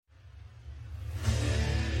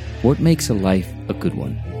What makes a life a good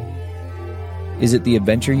one? Is it the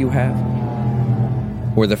adventure you have?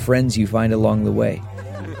 Or the friends you find along the way?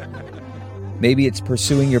 Maybe it's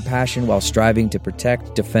pursuing your passion while striving to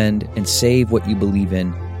protect, defend, and save what you believe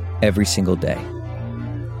in every single day.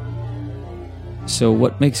 So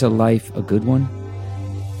what makes a life a good one?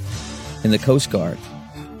 In the Coast Guard,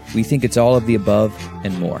 we think it's all of the above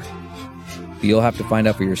and more. But you'll have to find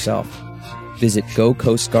out for yourself. Visit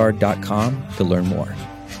gocoastguard.com to learn more.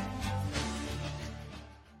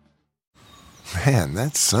 Man,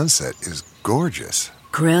 that sunset is gorgeous.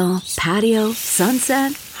 Grill, patio,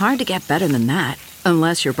 sunset. Hard to get better than that.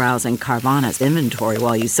 Unless you're browsing Carvana's inventory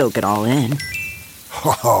while you soak it all in.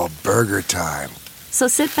 Oh, burger time. So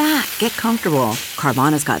sit back, get comfortable.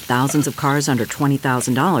 Carvana's got thousands of cars under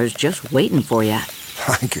 $20,000 just waiting for you.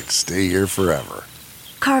 I could stay here forever.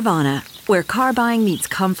 Carvana, where car buying meets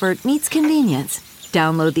comfort meets convenience.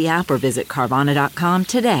 Download the app or visit Carvana.com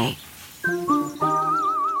today.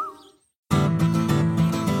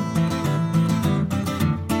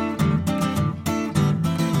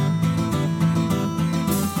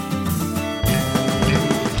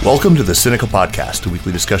 Welcome to the Sinica Podcast, a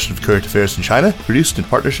weekly discussion of current affairs in China, produced in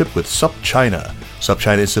partnership with SupChina.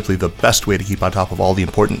 SupChina is simply the best way to keep on top of all the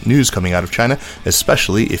important news coming out of China,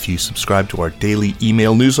 especially if you subscribe to our daily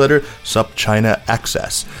email newsletter, SupChina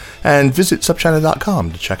Access. And visit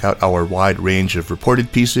supchina.com to check out our wide range of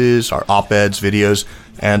reported pieces, our op-eds, videos,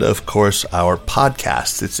 and of course our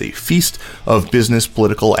podcasts. It's a feast of business,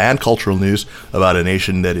 political, and cultural news about a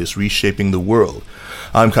nation that is reshaping the world.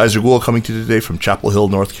 I'm Kaiser Kuo, coming to you today from Chapel Hill,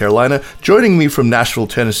 North Carolina. Joining me from Nashville,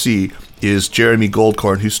 Tennessee is Jeremy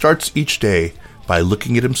Goldkorn, who starts each day by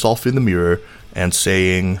looking at himself in the mirror and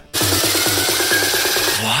saying,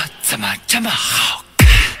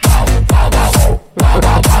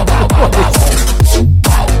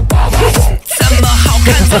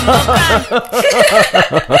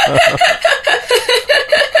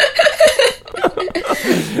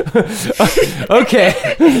 Okay,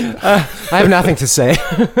 I have nothing to say.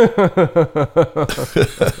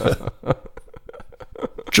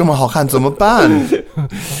 这么好看怎么办？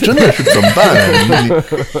真的是怎么办？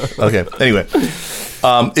 Okay, anyway.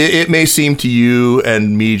 It may seem to you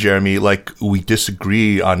and me, Jeremy, like we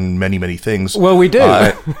disagree on many, many things. Well, we do.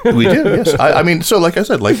 We do, yes. I mean, so like I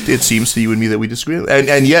said, like it seems to you and me that we disagree.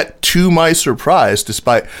 And yet, to my surprise,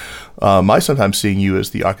 despite my sometimes seeing you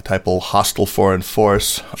as the archetypal hostile foreign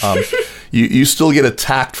force, you still get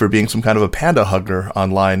attacked for being some kind of a panda hugger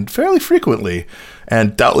online fairly frequently.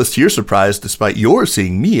 And doubtless to your surprise, despite your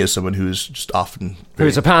seeing me as someone who's just often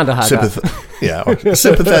who's a panda hugger,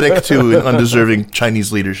 sympathetic to an undeserving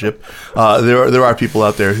Chinese leadership, there are people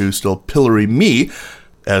out there who still pillory me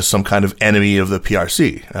as some kind of enemy of the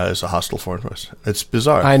PRC, as a hostile foreign force. It's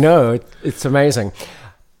bizarre. I know, it's amazing.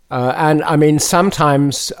 And I mean,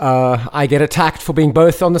 sometimes I get attacked for being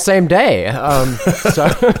both on the same day.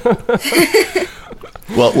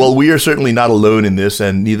 Well, we are certainly not alone in this,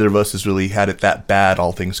 and neither of us has really had it that bad,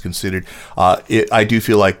 all things considered. I do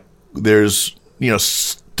feel like there's,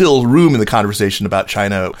 still room in the conversation about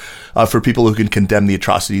China for people who can condemn the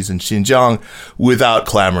atrocities in Xinjiang without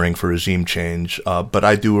clamoring for regime change. But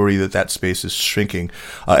I do worry that space is shrinking.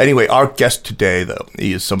 Anyway, our guest today, though,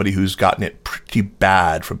 is somebody who's gotten it pretty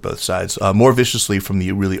bad from both sides, more viciously from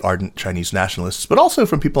the really ardent Chinese nationalists, but also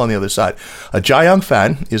from people on the other side. Jiayang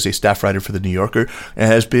Fan is a staff writer for The New Yorker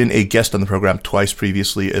and has been a guest on the program twice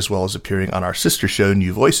previously, as well as appearing on our sister show,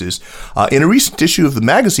 New Voices. In a recent issue of the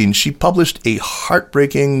magazine, she published a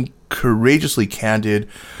heartbreaking, courageously candid,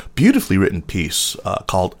 beautifully written piece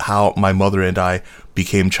called How My Mother and I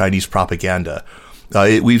Became Chinese Propaganda.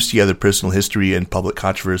 It weaves together personal history and public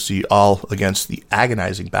controversy, all against the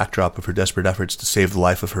agonizing backdrop of her desperate efforts to save the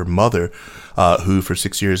life of her mother, who for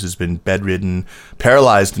 6 years has been bedridden,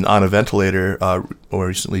 paralyzed, and on a ventilator, more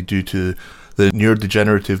recently due to the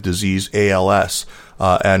neurodegenerative disease ALS,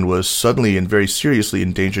 and was suddenly and very seriously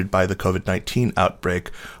endangered by the COVID-19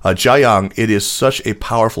 outbreak. Jiayang, it is such a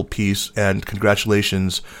powerful piece, and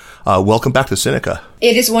congratulations. Welcome back to Sinica.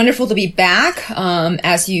 It is wonderful to be back.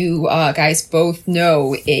 As you guys both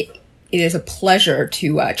know, it is a pleasure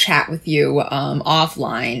to chat with you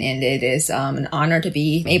offline, and it is an honor to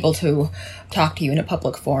be able to talk to you in a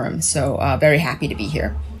public forum. So very happy to be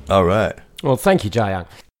here. All right. Well, thank you, Jiayang.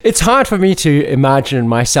 It's hard for me to imagine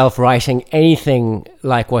myself writing anything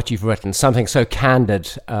like what you've written, something so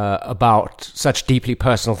candid about such deeply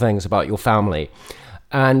personal things about your family.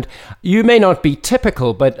 And you may not be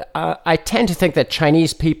typical, but I tend to think that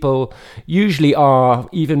Chinese people usually are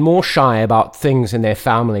even more shy about things in their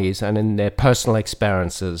families and in their personal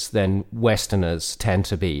experiences than Westerners tend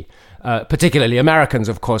to be. Particularly Americans,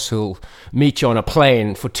 of course, who'll meet you on a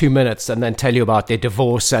plane for 2 minutes and then tell you about their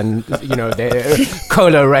divorce and, their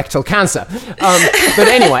colorectal cancer. But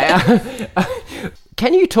anyway,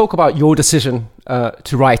 can you talk about your decision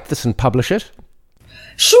to write this and publish it?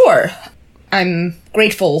 Sure. I'm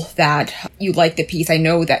grateful that you liked the piece. I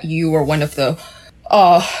know that you were one of the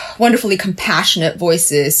wonderfully compassionate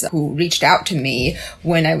voices who reached out to me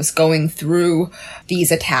when I was going through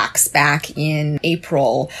these attacks back in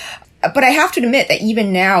April. But I have to admit that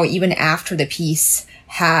even now, even after the piece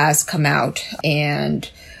has come out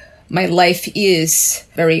and my life is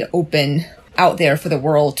very open out there for the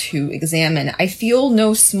world to examine, I feel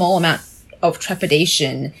no small amount of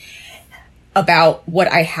trepidation about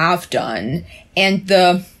what I have done, and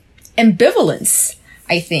the ambivalence,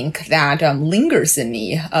 I think, that lingers in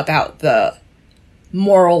me about the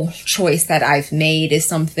moral choice that I've made is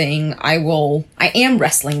something I am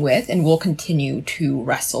wrestling with and will continue to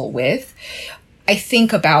wrestle with. I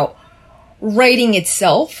think about writing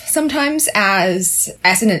itself sometimes as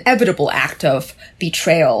an inevitable act of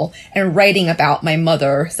betrayal, and writing about my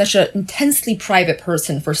mother, such an intensely private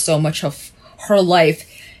person for so much of her life,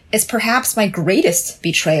 is perhaps my greatest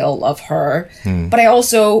betrayal of her. But I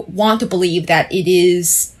also want to believe that it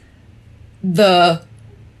is the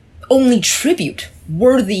only tribute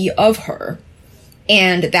worthy of her.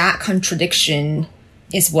 And that contradiction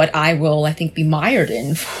is what I will, I think, be mired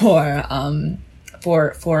in for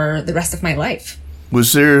the rest of my life.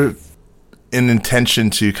 Was there an intention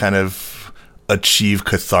to kind of achieve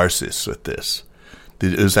catharsis with this?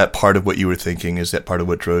 Is that part of what you were thinking? Is that part of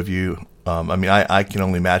what drove you? I can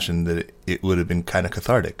only imagine that it would have been kind of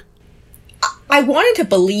cathartic. I wanted to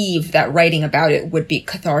believe that writing about it would be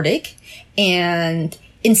cathartic, and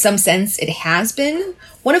in some sense it has been.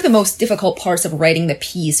 One of the most difficult parts of writing the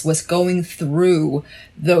piece was going through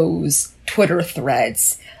those Twitter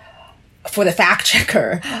threads for the fact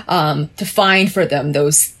checker, to find for them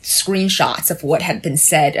those screenshots of what had been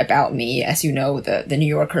said about me. As you know, the New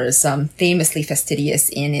Yorker is famously fastidious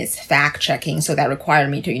in its fact checking, so that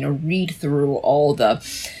required me to read through all the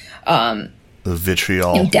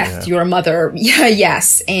vitriol, death to your mother. Yeah,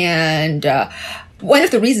 yes, and one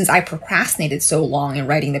of the reasons I procrastinated so long in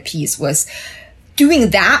writing the piece was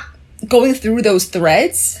doing that. Going through those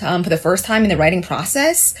threads for the first time in the writing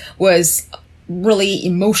process was really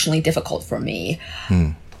emotionally difficult for me.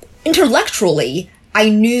 Intellectually, I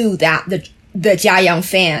knew that the Jiayang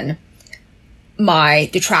fan my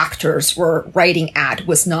detractors were writing at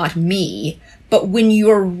was not me. But when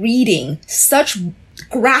you're reading such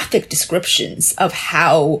graphic descriptions of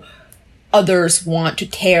how others want to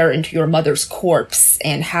tear into your mother's corpse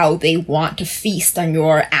and how they want to feast on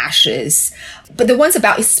your ashes, but the ones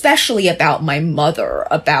especially about my mother,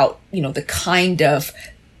 about, the kind of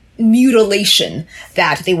mutilation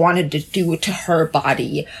that they wanted to do to her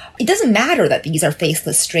body. It doesn't matter that these are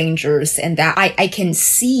faceless strangers and that I can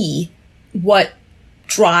see what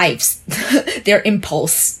drives their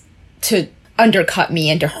impulse to undercut me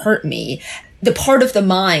and to hurt me. The part of the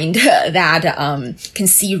mind that can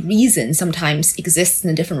see reason sometimes exists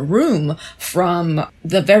in a different room from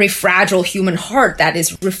the very fragile human heart that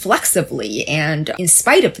is reflexively and in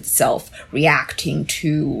spite of itself reacting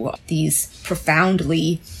to these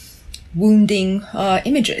profoundly wounding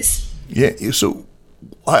images. Yeah, so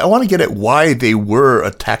I want to get at why they were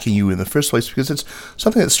attacking you in the first place, because it's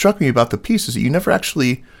something that struck me about the piece is that you never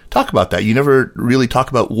actually talk about that. You never really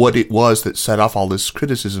talk about what it was that set off all this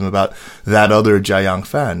criticism about that other Jiayang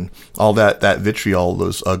fan, all that vitriol,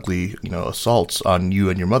 those ugly, assaults on you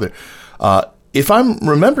and your mother. If I'm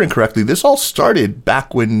remembering correctly, this all started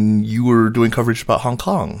back when you were doing coverage about Hong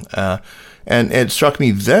Kong. And it struck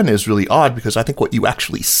me then as really odd because I think what you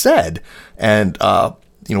actually said and,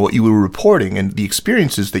 what you were reporting and the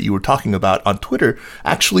experiences that you were talking about on Twitter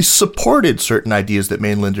actually supported certain ideas that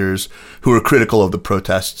mainlanders who were critical of the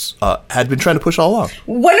protests had been trying to push all along.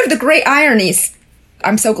 One of the great ironies,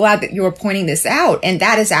 I'm so glad that you were pointing this out, and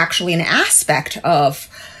that is actually an aspect of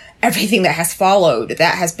everything that has followed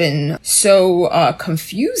that has been so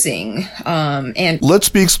confusing. And let's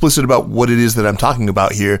be explicit about what it is that I'm talking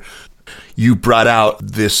about here. You brought out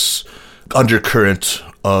this undercurrent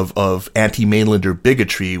of anti-mainlander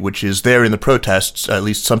bigotry, which is there in the protests. At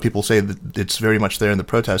least some people say that it's very much there in the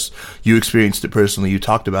protests. You experienced it personally. You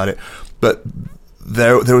talked about it. But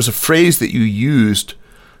there was a phrase that you used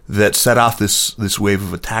that set off this wave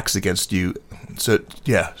of attacks against you. So,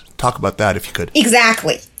 yeah, talk about that if you could.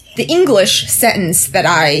 Exactly. the English sentence that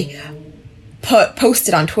I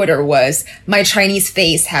posted on Twitter was, "My Chinese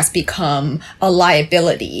face has become a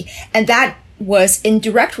liability." And that was in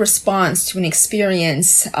direct response to an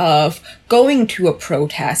experience of going to a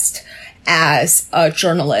protest as a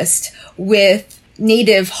journalist with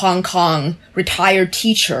native Hong Kong retired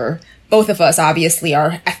teacher. Both of us obviously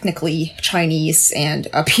are ethnically Chinese and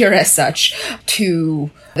appear as such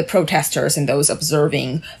to the protesters and those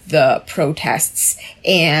observing the protests.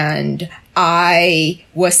 And I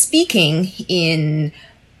was speaking in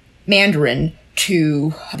Mandarin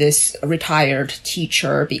to this retired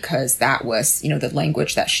teacher because that was, the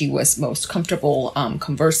language that she was most comfortable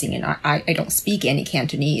conversing in. I don't speak any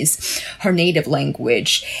Cantonese, her native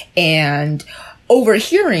language. And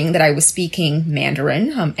overhearing that I was speaking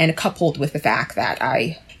Mandarin, and coupled with the fact that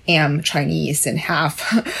I am Chinese and have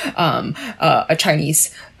a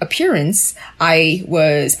Chinese appearance, I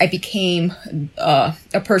became a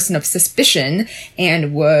person of suspicion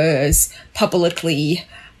and was publicly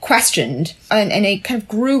questioned, and it kind of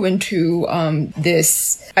grew into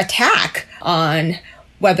this attack on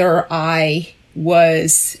whether I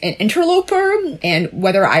was an interloper and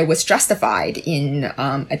whether I was justified in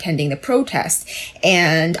attending the protest.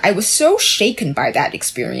 And I was so shaken by that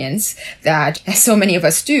experience that, as so many of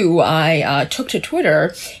us do, I took to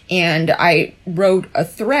Twitter and I wrote a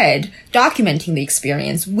thread documenting the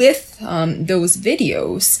experience with those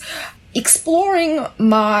videos, exploring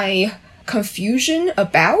my confusion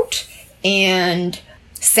about and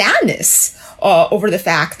sadness over the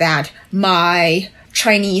fact that my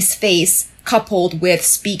Chinese face coupled with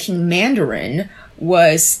speaking Mandarin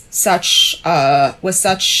was such a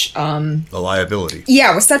liability.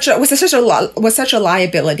 Yeah, was such a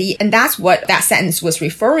liability, and that's what that sentence was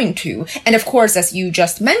referring to. And of course, as you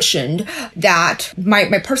just mentioned, that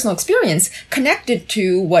my personal experience connected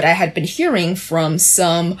to what I had been hearing from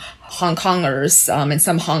some Hong Kongers and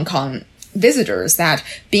some Hong Kong visitors, that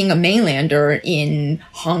being a mainlander in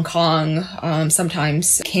Hong Kong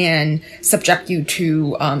sometimes can subject you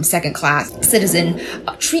to second-class citizen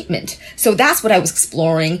treatment. So that's what I was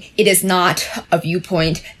exploring. It is not a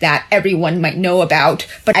viewpoint that everyone might know about,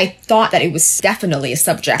 but I thought that it was definitely a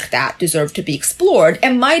subject that deserved to be explored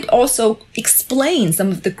and might also explain some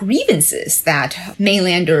of the grievances that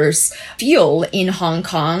mainlanders feel in Hong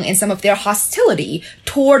Kong and some of their hostility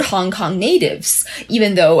toward Hong Kong natives,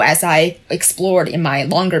 even though, as I explored in my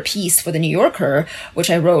longer piece for The New Yorker, which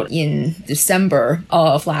I wrote in December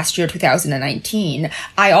of last year, 2019,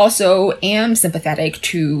 I also am sympathetic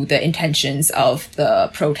to the intentions of the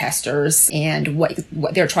protesters and what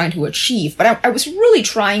they're trying to achieve. But I was really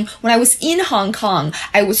trying, when I was in Hong Kong,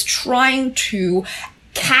 I was trying to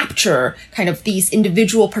capture kind of these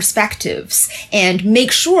individual perspectives and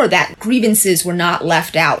make sure that grievances were not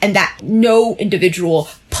left out and that no individual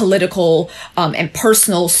political and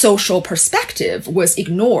personal social perspective was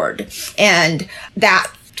ignored. And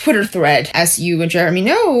that Twitter thread, as you and Jeremy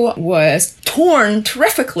know, was torn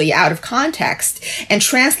terrifically out of context and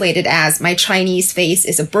translated as "my Chinese face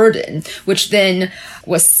is a burden," which then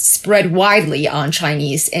was spread widely on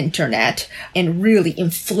Chinese internet and really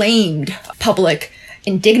inflamed public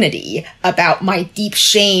indignity about my deep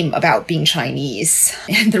shame about being Chinese.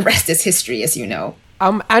 And the rest is history, as you know.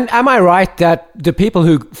 And am I right that the people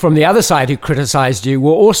who, from the other side, who criticized you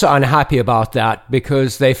were also unhappy about that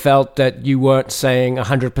because they felt that you weren't saying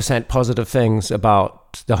 100% positive things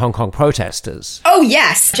about the Hong Kong protesters? Oh,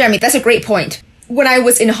 yes, Jeremy, that's a great point. When I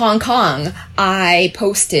was in Hong Kong, I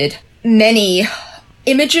posted many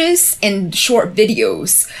images and short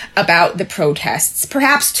videos about the protests,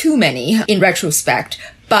 perhaps too many in retrospect,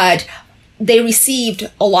 but they received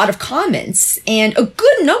a lot of comments, and a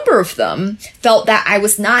good number of them felt that I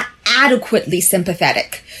was not adequately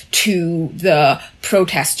sympathetic to the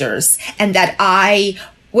protesters and that I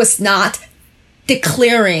was not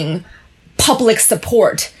declaring public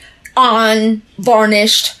support,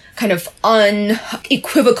 unvarnished, kind of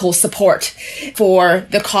unequivocal support for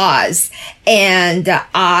the cause. And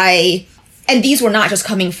these were not just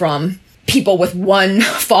coming from people with one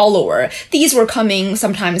follower. These were coming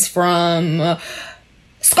sometimes from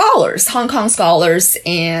scholars, Hong Kong scholars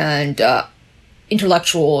and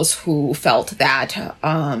intellectuals who felt that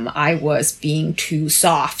I was being too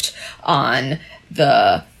soft on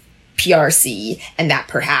the PRC and that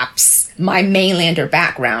perhaps my mainlander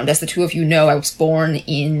background, as the two of you know, I was born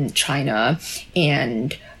in China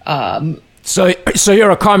and So you're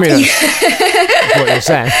a communist, is what you're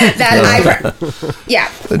saying. Yeah.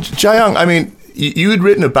 Jiayang, I mean, You had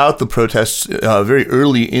written about the protests very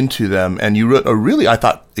early into them, and you wrote a really, I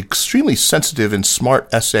thought, extremely sensitive and smart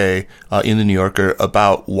essay in the New Yorker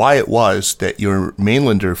about why it was that your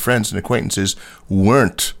mainlander friends and acquaintances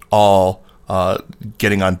weren't all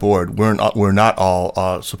getting on board, were not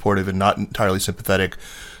all supportive and not entirely sympathetic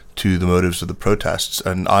to the motives of the protests.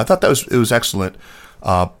 And I thought it was excellent.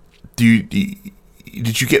 Did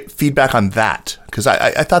you get feedback on that? Because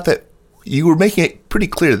I thought that you were making it pretty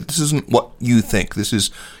clear that this isn't what you think. This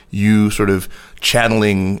is you sort of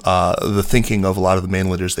channeling the thinking of a lot of the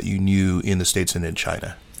mainlanders that you knew in the States and in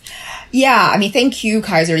China. Yeah, I mean, thank you,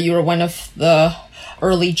 Kaiser. You were one of the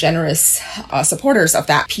early generous supporters of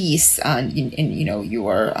that piece, and you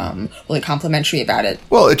were really complimentary about it.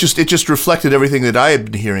 Well, it just reflected everything that I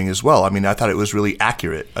had been hearing as well. I mean, I thought it was really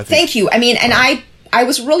accurate. I think. Thank you. I mean, and I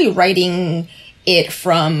was really writing it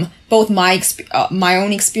from both my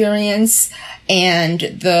own experience and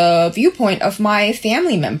the viewpoint of my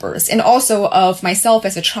family members, and also of myself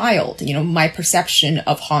as a child. My perception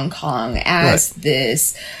of Hong Kong as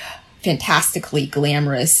this fantastically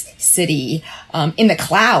glamorous city in the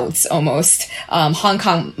clouds almost. Hong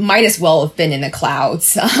Kong might as well have been in the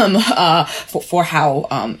clouds for how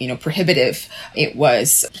prohibitive it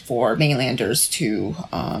was for mainlanders to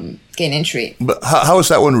gain entry. But how was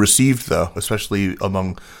that one received, though, especially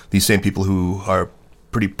among these same people who are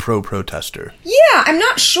pretty pro-protester? Yeah, I'm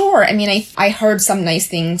not sure. I mean, I heard some nice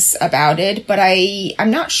things about it, but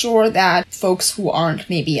I'm not sure that folks who aren't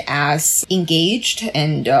maybe as engaged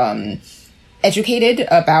and educated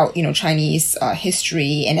about, Chinese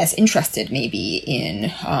history and as interested maybe in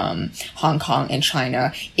Hong Kong and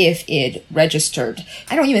China, if it registered.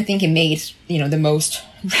 I don't even think it made, the most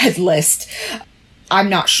read list. I'm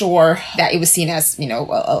not sure that it was seen as,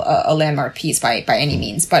 a landmark piece by any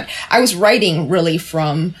means, but I was writing really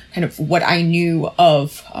from kind of what I knew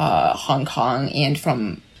of Hong Kong and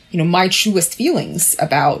from, my truest feelings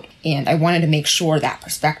about, and I wanted to make sure that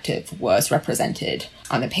perspective was represented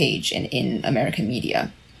on the page and in American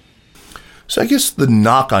media. So I guess the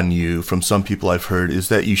knock on you from some people I've heard is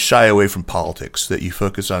that you shy away from politics, that you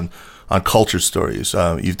focus on culture stories.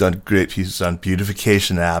 You've done great pieces on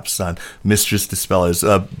beautification apps, on mistress dispellers,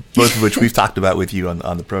 both of which we've talked about with you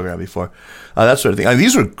on the program before, that sort of thing. I mean,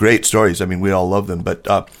 these are great stories. I mean, we all love them. But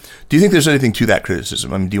do you think there's anything to that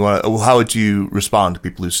criticism? I mean, how would you respond to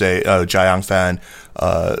people who say, Jiayang Fan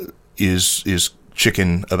is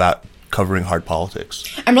chicken about covering hard politics?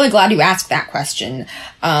 I'm really glad you asked that question.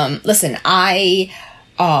 Listen, I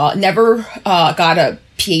never got a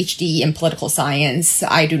PhD in political science.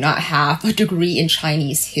 I do not have a degree in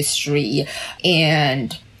Chinese history.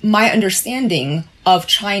 And my understanding of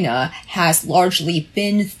China has largely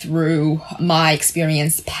been through my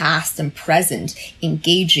experience, past and present,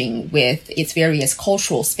 engaging with its various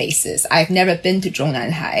cultural spaces. I've never been to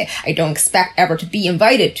Zhongnanhai. I don't expect ever to be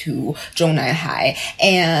invited to Zhongnanhai.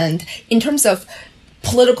 And in terms of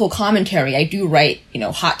political commentary, I do write,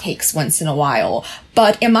 hot takes once in a while.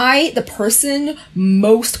 But am I the person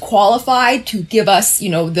most qualified to give us,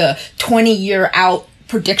 the 20-year out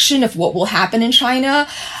prediction of what will happen in China?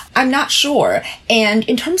 I'm not sure. And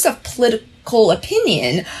in terms of political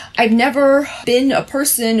opinion, I've never been a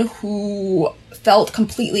person who felt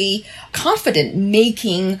completely confident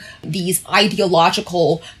making these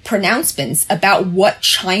ideological pronouncements about what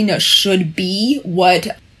China should be,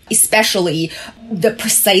 what especially the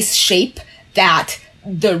precise shape that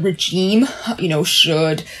the regime,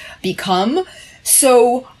 should become.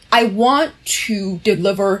 So I want to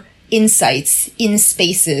deliver insights in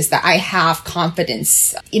spaces that I have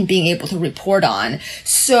confidence in being able to report on.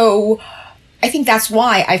 So I think that's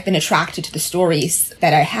why I've been attracted to the stories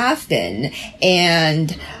that I have been.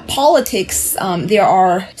 And politics, there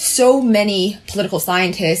are so many political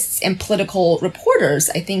scientists and political reporters,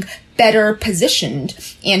 I think, better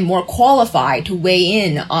positioned and more qualified to weigh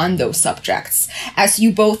in on those subjects. As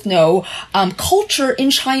you both know, culture in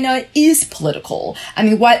China is political. I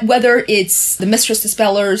mean, whether it's the mistress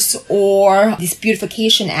dispellers or these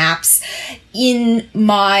beautification apps, in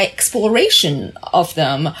my exploration of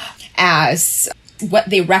them as what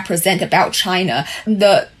they represent about China,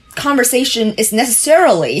 the conversation is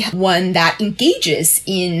necessarily one that engages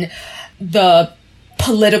in the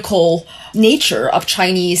political nature of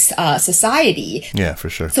Chinese society. Yeah, for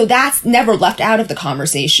sure. So that's never left out of the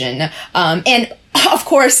conversation. And of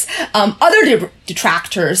course, other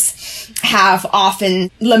detractors have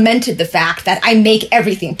often lamented the fact that I make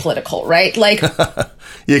everything political, right? Like,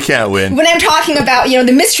 you can't win. When I'm talking about,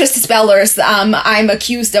 the mistress spellers, I'm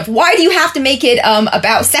accused of, why do you have to make it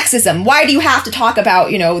about sexism? Why do you have to talk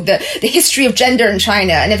about, the history of gender in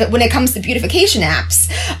China? And when it comes to beautification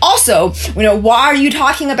apps, also, why are you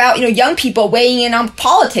talking about, young people weighing in on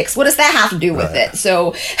politics? What does that have to do with it?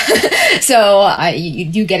 So,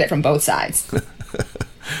 you get it from both sides.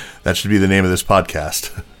 That should be the name of this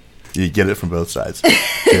podcast. You get it from both sides.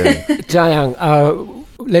 Jiayang,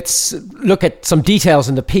 let's look at some details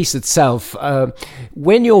in the piece itself.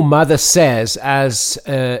 When your mother says, as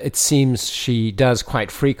it seems she does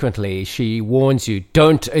quite frequently, she warns you,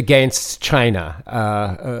 don't against China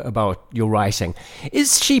about your writing.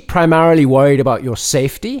 Is she primarily worried about your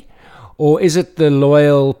safety? Or is it the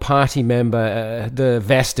loyal party member, the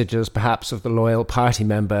vestiges perhaps of the loyal party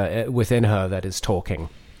member within her that is talking?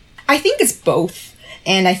 I think it's both.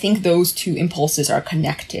 And I think those two impulses are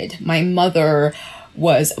connected. My mother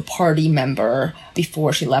was a party member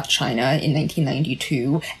before she left China in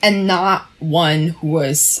 1992, and not one who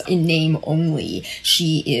was in name only.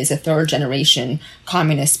 She is a third-generation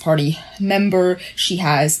Communist Party member. She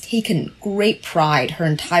has taken great pride her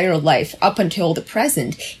entire life up until the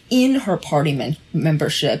present in her party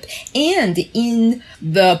membership and in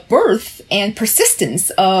the birth and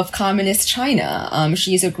persistence of Communist China.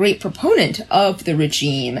 She is a great proponent of the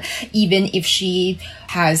regime, even if she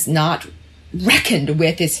has not reckoned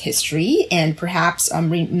with its history and perhaps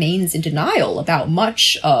remains in denial about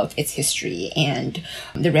much of its history and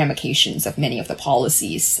the ramifications of many of the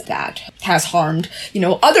policies that has harmed,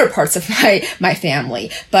 other parts of my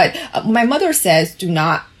family. But my mother says, do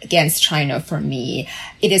not against China for me.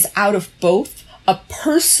 It is out of both a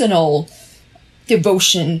personal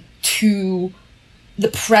devotion to the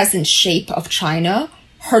present shape of China,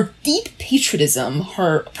 her deep patriotism,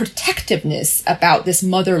 her protectiveness about this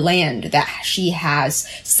motherland that she has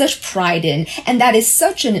such pride in, and that is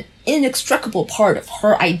such an inextricable part of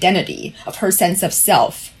her identity, of her sense of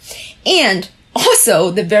self. And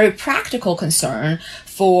also the very practical concern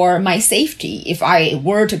for my safety. If I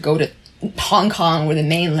were to go to Hong Kong or the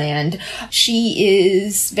mainland, she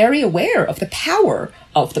is very aware of the power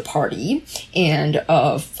of the party and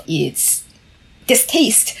of its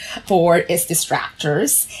distaste for its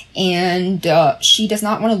distractors, and she does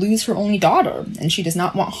not want to lose her only daughter, and she does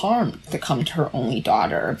not want harm to come to her only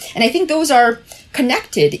daughter. And I think those are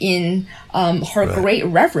connected in her great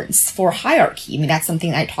reverence for hierarchy. I mean, that's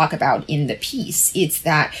something I talk about in the piece. It's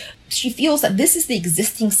that she feels that this is the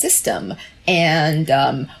existing system, and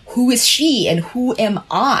who is she and who am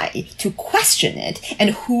I to question it, and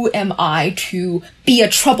who am I to be a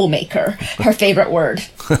troublemaker, her favorite word.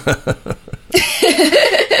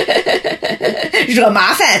 惹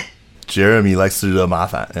麻烦. Jeremy likes to 惹麻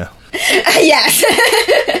烦, yeah. Yes.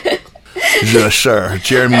 惹事儿.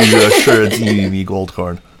 Jeremy 惹事儿记你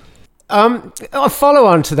Goldcorn. A follow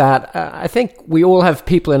on to that, I think we all have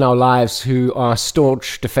people in our lives who are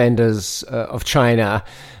staunch defenders of China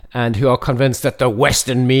and who are convinced that the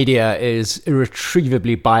Western media is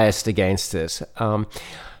irretrievably biased against it.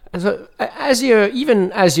 So as you're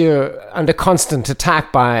under constant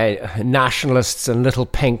attack by nationalists and little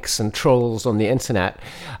pinks and trolls on the internet,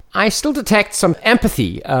 I still detect some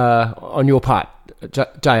empathy on your part,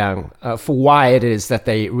 Jiayang, for why it is that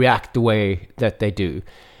they react the way that they do.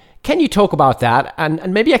 Can you talk about that?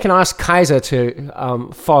 And maybe I can ask Kaiser to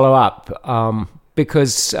follow up,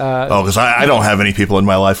 because... because I don't have any people in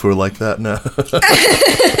my life who are like that, no.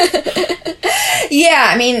 Yeah,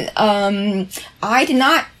 I mean, I did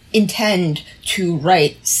not intend to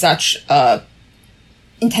write such a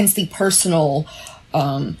intensely personal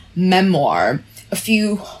memoir. A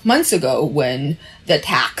few months ago, when the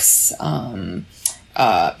attacks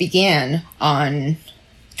began on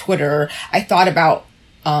Twitter, I thought about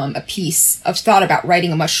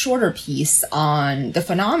writing a much shorter piece on the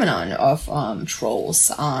phenomenon of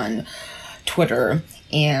trolls on Twitter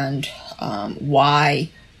and why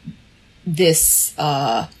this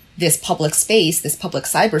public space, this public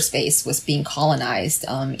cyberspace, was being colonized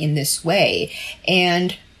in this way.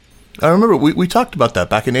 And I remember we talked about that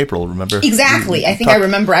back in April. Remember? Exactly. I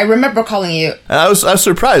remember calling you. And I was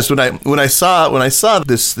surprised when I saw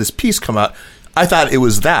this piece come out. I thought it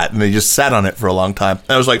was that, and they just sat on it for a long time.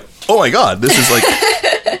 And I was like, oh my God, this is like...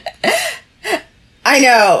 I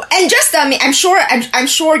know. And just, I'm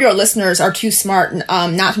sure your listeners are too smart,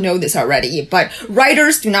 not to know this already, but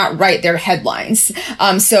writers do not write their headlines.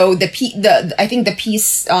 So I think the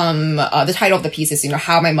piece, the title of the piece is,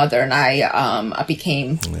 how my mother and I,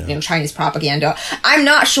 became, Chinese propaganda. I'm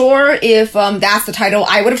not sure if, that's the title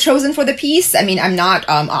I would have chosen for the piece. I mean, I'm not,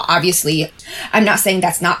 obviously, I'm not saying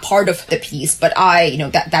that's not part of the piece, but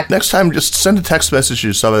that. Next time, just send a text message to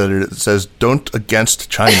your sub-editor that says, "Don't against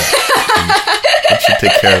China." That should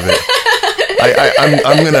take care of it.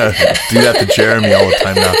 I'm going to do that to Jeremy all the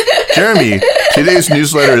time now. Jeremy, today's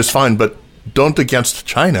newsletter is fine, but don't against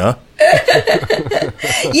China.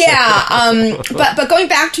 Yeah, but going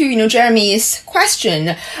back to, Jeremy's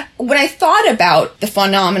question, when I thought about the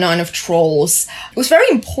phenomenon of trolls, it was very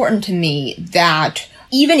important to me that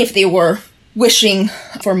even if they were wishing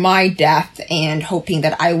for my death and hoping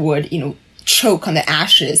that I would, choke on the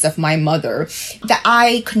ashes of my mother, that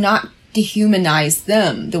I could not dehumanize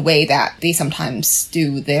them the way that they sometimes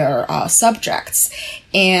do their subjects.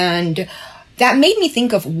 And that made me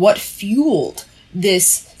think of what fueled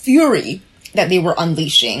this fury that they were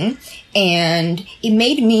unleashing. And it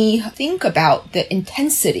made me think about the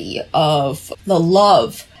intensity of the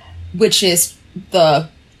love, which is the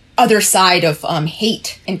other side of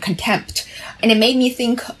hate and contempt. And it made me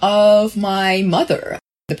think of my mother,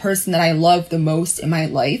 the person that I love the most in my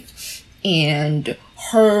life, and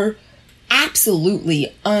her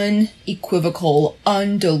absolutely unequivocal,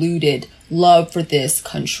 undiluted love for this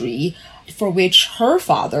country, for which her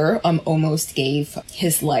father almost gave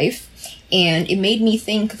his life. And it made me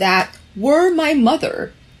think that were my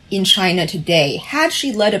mother in China today, had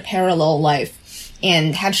she led a parallel life,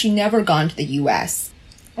 and had she never gone to the US,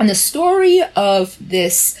 and the story of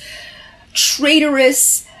this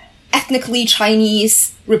traitorous, ethnically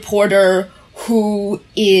Chinese reporter who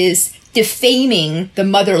is defaming the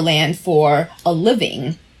motherland for a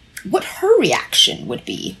living, what her reaction would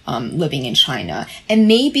be living in China. And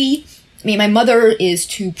maybe, my mother is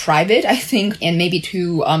too private, I think, and maybe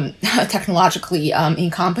too technologically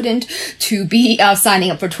incompetent to be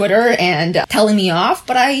signing up for Twitter and telling me off.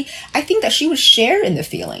 But I think that she would share in the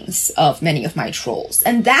feelings of many of my trolls.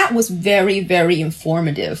 And that was very, very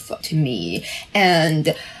informative to me.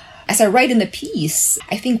 And as I write in the piece,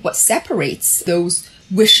 I think what separates those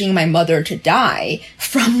wishing my mother to die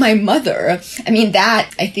from my mother,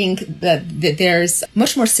 I think that there's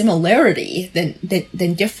much more similarity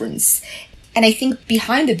than difference. And I think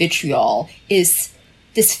behind the vitriol is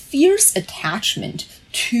this fierce attachment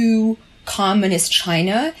to communist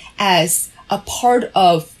China as a part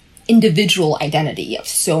of individual identity of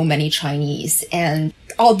so many Chinese. And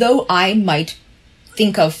although I might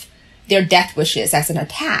think of their death wishes as an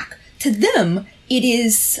attack, to them, it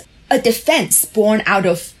is a defense born out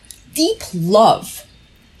of deep love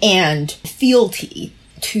and fealty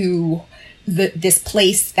to this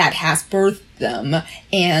place that has birthed them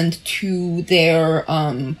and to their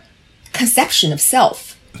conception of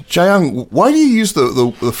self. Jiayang, why do you use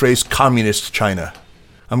the phrase communist China?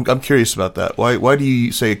 I'm curious about that. Why do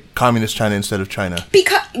you say communist China instead of China?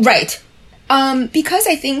 Because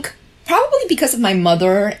I think probably because of my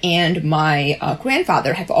mother and my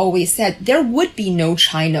grandfather have always said there would be no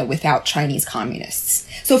China without Chinese communists.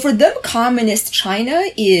 So for them, communist China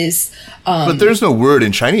is... but there's no word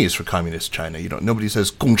in Chinese for communist China. Nobody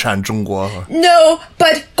says 共产中国. No,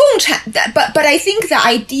 but 共产, but I think the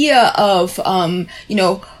idea of,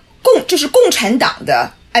 就是共产党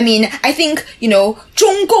的 I think,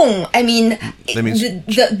 中共, that means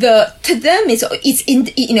the to them it's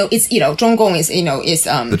中共is,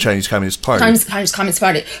 the Chinese Communist Party. Chinese Communist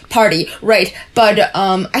Party, right. But,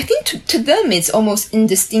 I think to them it's almost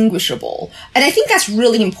indistinguishable. And I think that's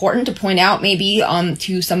really important to point out maybe,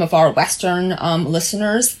 to some of our Western,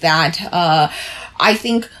 listeners that, I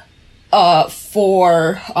think,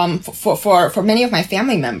 for many of my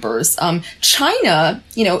family members, China,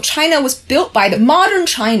 China was built by the modern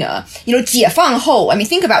China, 解放后.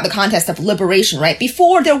 Think about the context of liberation, right?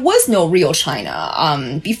 Before there was no real China.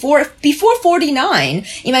 Before 49,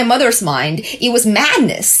 in my mother's mind, it was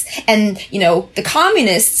madness. And, the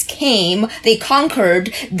communists came, they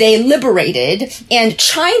conquered, they liberated, and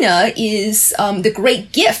China is, the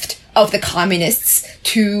great gift of the communists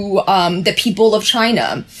to the people of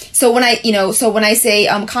China. So when I say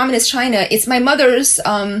communist China, it's my mother's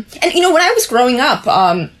and when I was growing up,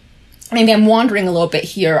 maybe I'm wandering a little bit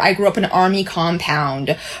here. I grew up in an army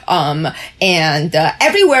compound, and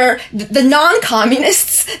everywhere the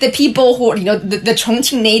non-communists, the people who the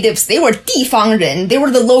Chongqing natives, they were 地方人, they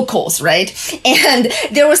were the locals, right? And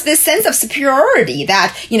there was this sense of superiority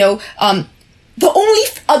that the only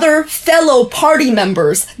other fellow party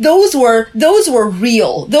members, those were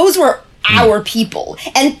real. Those were our people.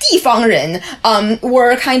 And 地方人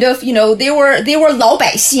were kind of, they were 老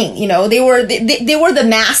百姓, they were the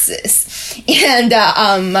masses. And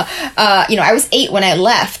I was 8 when I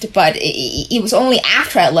left, but it was only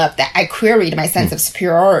after I left that I queried my sense of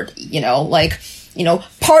superiority,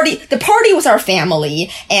 the party was our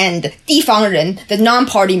family, and 地方人, the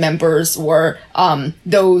non-party members were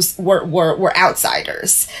outsiders.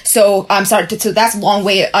 So I'm sorry. So that's a long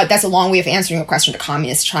way of answering your question to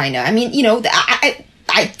communist China. I mean,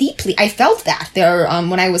 I felt that there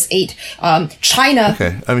when I was 8. China.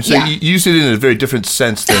 Okay, I mean, so you used it in a very different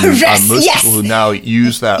sense than most people who now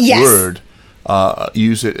use that word.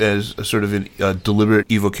 Use it as a sort of a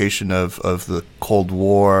deliberate evocation of the Cold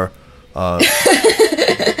War.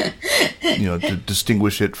 To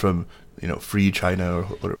distinguish it from, free China or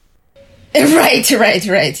whatever. Right.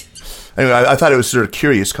 Anyway, I thought it was sort of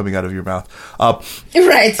curious coming out of your mouth.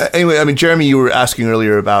 Right. Anyway, I mean, Jeremy, you were asking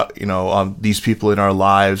earlier about, these people in our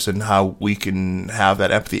lives and how we can have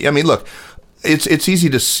that empathy. I mean, look, it's easy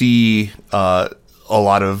to see, a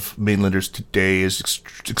lot of mainlanders today is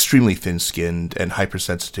extremely thin-skinned and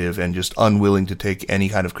hypersensitive and just unwilling to take any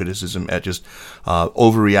kind of criticism at just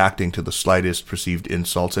overreacting to the slightest perceived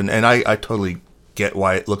insults. And I totally get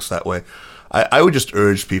why it looks that way. I would just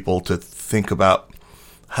urge people to think about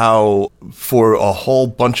how, for a whole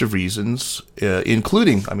bunch of reasons,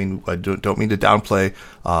 including, I mean, I don't mean to downplay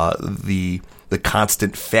the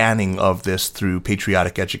constant fanning of this through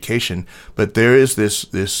patriotic education, but there is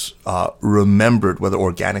this remembered, whether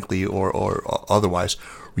organically or otherwise,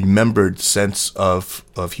 remembered sense of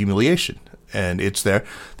humiliation. And it's there.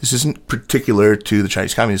 This isn't particular to the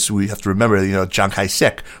Chinese communists. We have to remember, Chiang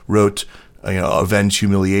Kai-shek wrote, avenge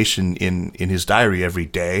humiliation in his diary every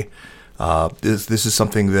day. This is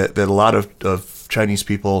something that a lot of Chinese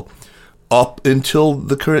people up until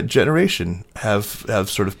the current generation have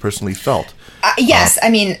sort of personally felt. Yes, I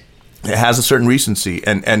mean, it has a certain recency,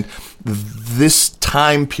 and this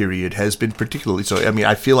time period has been particularly so. I mean,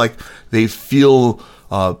 I feel like they feel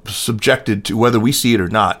subjected to, whether we see it or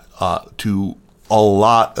not, to a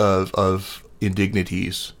lot of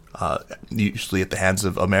indignities, usually at the hands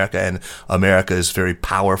of America and America's very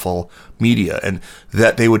powerful media, and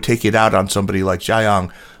that they would take it out on somebody like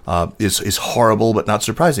Jiayang is horrible, but not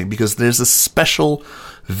surprising, because there's a special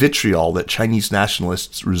vitriol that Chinese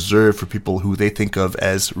nationalists reserve for people who they think of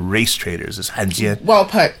as race traitors, as hanjian. Well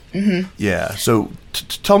put. Mm-hmm. Yeah. So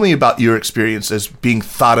tell me about your experience as being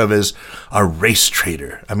thought of as a race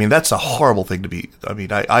traitor. I mean, that's a horrible thing to be. I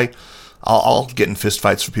mean, I'll get in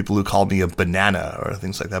fistfights for people who call me a banana or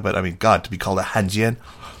things like that. But I mean, God, to be called a hanjian.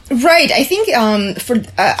 Right. I think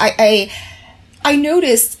I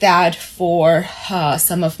noticed that for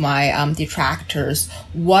some of my detractors,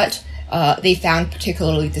 what they found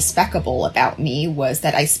particularly despicable about me was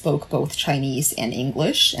that I spoke both Chinese and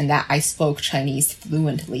English, and that I spoke Chinese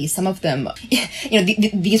fluently. Some of them,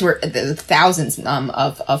 these were the thousands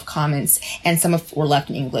of comments, and some were left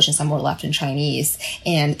in English and some were left in Chinese,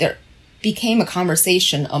 and there became a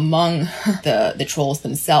conversation among the trolls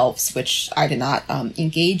themselves, which I did not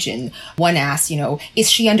engage in. One asked,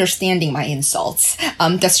 is she understanding my insults?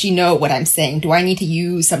 Does she know what I'm saying? Do I need to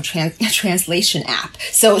use some translation app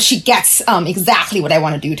so she gets exactly what I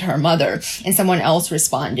want to do to her mother? And someone else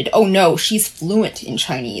responded, oh no, she's fluent in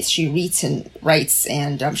Chinese. She reads and writes,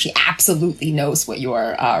 and she absolutely knows what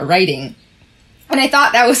you're writing. And I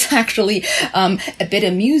thought that was actually a bit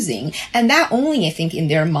amusing. And that only, I think, in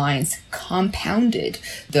their minds, compounded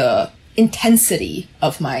the intensity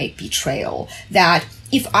of my betrayal. That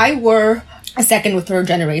if I were a second or third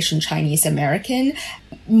generation Chinese American,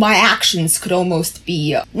 my actions could almost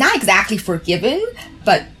be not exactly forgiven,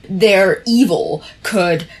 but their evil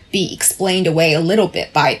could be explained away a little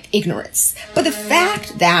bit by ignorance. But the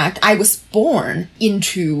fact that I was born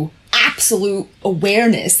into absolute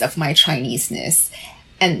awareness of my Chineseness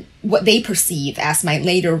and what they perceive as my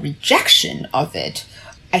later rejection of it,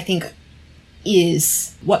 I think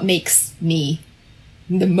is what makes me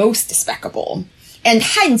the most despicable. And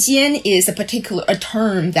hanjian is a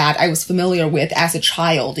term that I was familiar with as a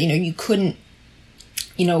child. You couldn't,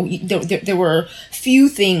 there were few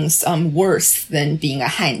things worse than being a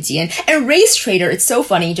hanjian. And race traitor, it's so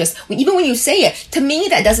funny, even when you say it, to me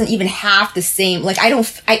that doesn't even have the same, I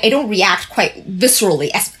don't react quite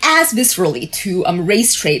viscerally, as viscerally to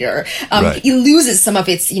race traitor. Right. It loses some of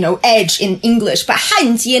its, edge in English. But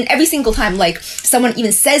hanjian, every single time someone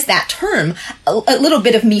even says that term, a little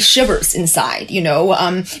bit of me shivers inside,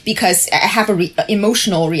 because I have a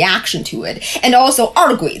emotional reaction to it. And also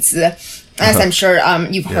二鬼子 as I'm sure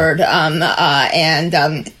you've heard,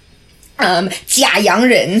 and 假洋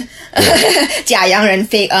人, 假洋人,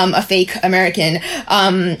 a fake American,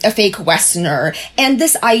 a fake Westerner. And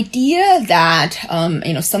this idea that,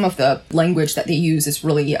 some of the language that they use is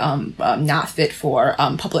really, not fit for,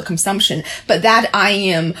 public consumption, but that I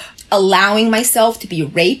am allowing myself to be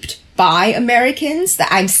raped by Americans, that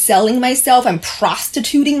I'm selling myself, I'm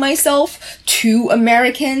prostituting myself to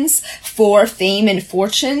Americans for fame and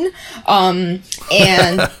fortune. And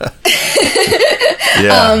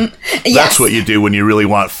That's yes. what you do when you really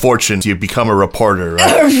want fortune. You become a reporter,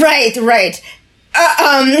 right? Right.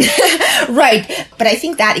 Right. But I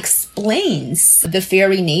think that explains the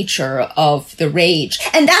very nature of the rage.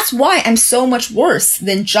 And that's why I'm so much worse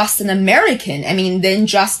than just an American. I mean, than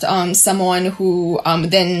just, someone who,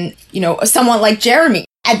 someone like Jeremy.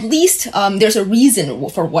 At least, there's a reason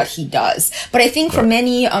for what he does. But I think for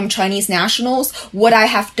many, Chinese nationals, what I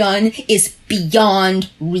have done is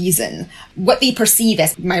beyond reason. What they perceive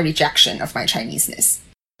as my rejection of my Chineseness.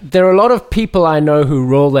 There are a lot of people I know who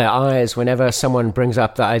roll their eyes whenever someone brings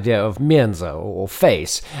up the idea of 面子 or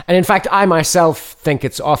face. And in fact, I myself think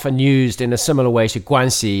it's often used in a similar way to 关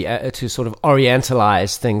系, to sort of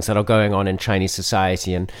orientalize things that are going on in Chinese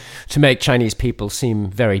society and to make Chinese people seem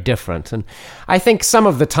very different. And I think some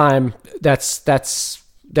of the time that's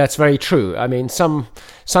very true. I mean,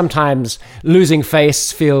 sometimes losing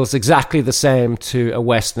face feels exactly the same to a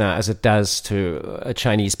Westerner as it does to a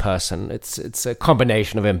Chinese person. It's a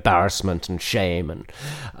combination of embarrassment and shame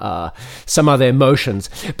and some other emotions.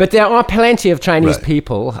 But there are plenty of Chinese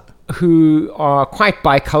people who are quite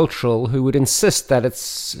bicultural, who would insist that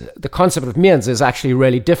the concept of 面子 is actually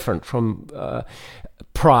really different from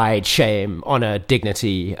pride, shame, honor,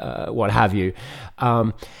 dignity, what have you.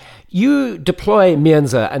 You deploy 面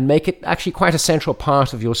子 and make it actually quite a central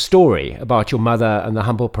part of your story about your mother and the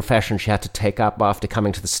humble profession she had to take up after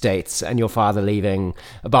coming to the States, and your father leaving,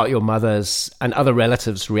 about your mother's and other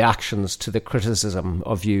relatives' reactions to the criticism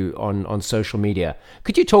of you on social media.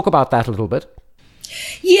 Could you talk about that a little bit?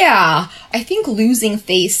 Yeah, I think losing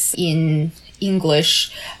face in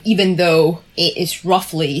English, even though it is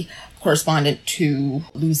roughly correspondent to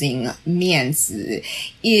losing 面子,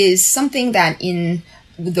 is something that in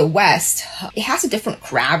the West, it has a different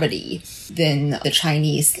gravity than the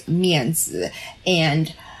Chinese 面子.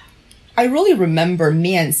 And I really remember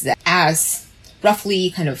面子 as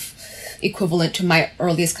roughly kind of equivalent to my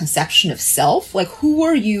earliest conception of self. Like, who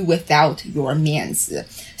are you without your 面子?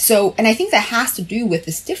 So, and I think that has to do with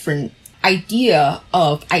this different idea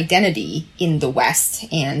of identity in the West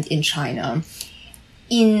and in China.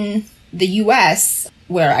 In the US,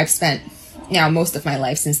 where I've spent now most of my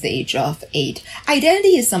life since the age of 8,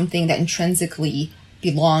 identity is something that intrinsically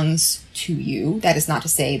belongs to you. That is not to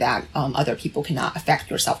say that other people cannot affect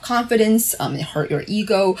your self-confidence and hurt your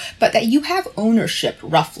ego, but that you have ownership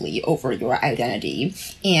roughly over your identity,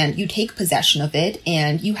 and you take possession of it,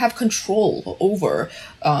 and you have control over,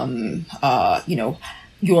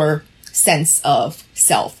 your sense of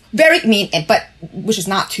self. But which is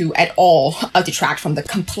not to at all detract from the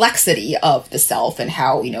complexity of the self and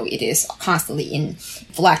how, it is constantly in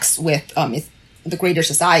flux with the greater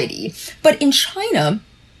society. But in China,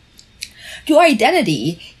 your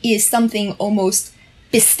identity is something almost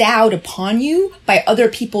bestowed upon you by other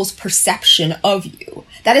people's perception of you.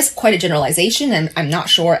 That is quite a generalization, and I'm not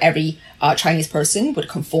sure every Chinese person would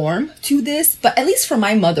conform to this, but at least for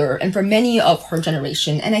my mother and for many of her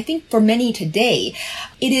generation, and I think for many today,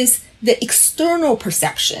 it is the external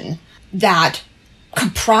perception that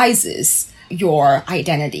comprises your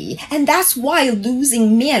identity. And that's why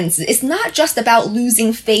losing 面子 is not just about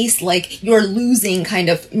losing face, like you're losing kind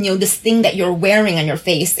of, this thing that you're wearing on your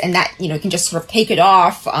face and that, you can just sort of take it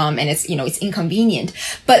off, and it's, it's inconvenient.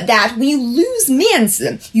 But that when you lose 面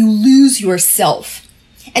子, you lose yourself.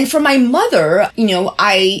 And for my mother,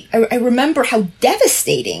 I remember how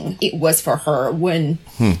devastating it was for her when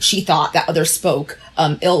she thought that others spoke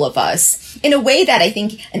ill of us. In a way that I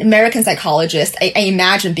think an American psychologist, I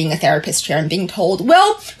imagine being a therapist chair and being told,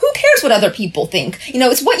 well, who cares what other people think?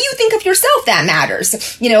 It's what you think of yourself that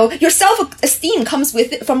matters. Your self-esteem comes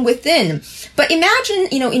from within. But imagine,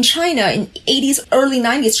 in China, in 80s, early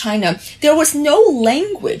 90s China, there was no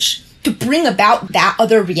language to bring about that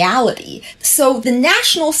other reality. So the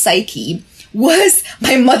national psyche was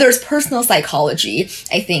my mother's personal psychology,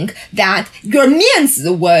 I think, that your 面子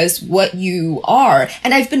was what you are.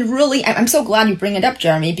 And I'm so glad you bring it up,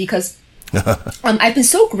 Jeremy, because I've been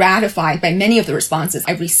so gratified by many of the responses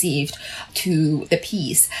I've received to the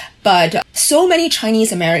piece, but so many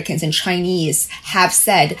Chinese Americans and Chinese have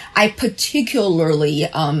said, I particularly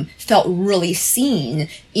felt really seen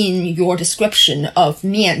in your description of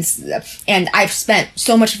mianzi. And I've spent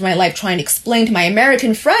so much of my life trying to explain to my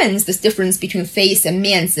American friends this difference between face and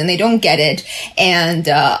mianzi, and they don't get it. And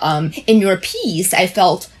in your piece, I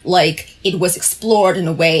felt like it was explored in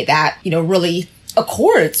a way that, really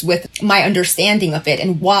accords with my understanding of it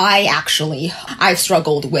and why actually I've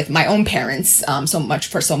struggled with my own parents so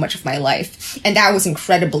much of my life. And that was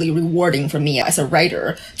incredibly rewarding for me as a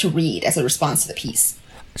writer to read as a response to the piece.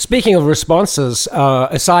 Speaking of responses,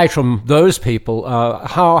 aside from those people,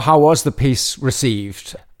 how was the piece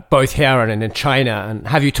received, both here and in China? And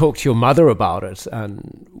have you talked to your mother about it?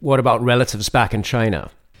 And what about relatives back in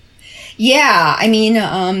China? Yeah, I mean,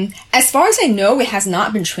 as far as I know, it has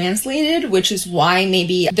not been translated, which is why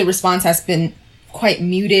maybe the response has been quite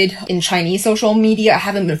muted in Chinese social media. I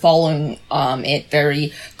haven't been following it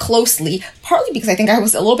very closely, partly because I think I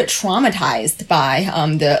was a little bit traumatized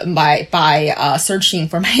by searching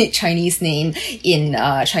for my Chinese name in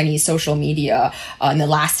Chinese social media in the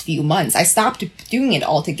last few months. I stopped doing it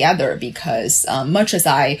altogether because much as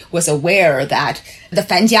I was aware that the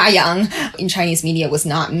Fan Jiayang in Chinese media was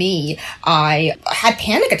not me, I had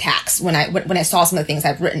panic attacks when I saw some of the things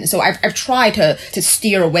I've written. So I've tried to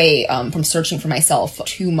steer away from searching for myself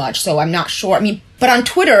too much. So I'm not sure. I mean, but on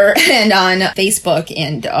Twitter and on Facebook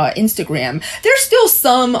and Instagram, there's still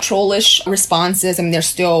some trollish responses. I mean, there's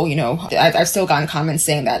still, I've still gotten comments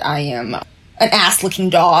saying that I am an ass-looking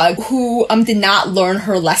dog who did not learn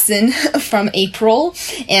her lesson from April,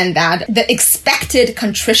 and that the expected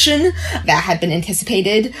contrition that had been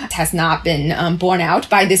anticipated has not been borne out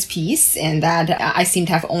by this piece, and that I seem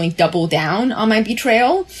to have only doubled down on my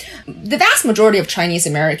betrayal. The vast majority of Chinese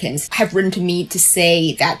Americans have written to me to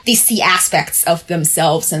say that they see aspects of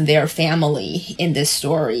themselves and their family in this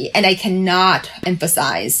story, and I cannot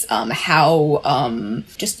emphasize how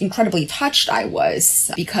just incredibly touched I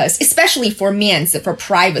was, because especially for mianzi, for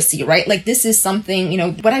privacy, right? Like, this is something,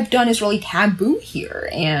 what I've done is really taboo here.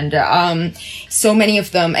 And so many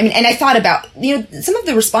of them, I mean, and I thought about, some of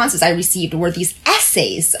the responses I received were these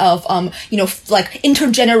essays of, like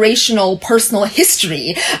intergenerational personal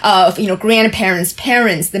history of, grandparents,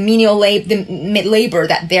 parents, the menial labor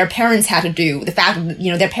that their parents had to do, the fact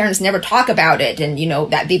that, their parents never talk about it, and,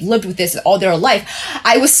 that they've lived with this all their life.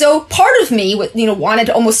 I was so, part of me, wanted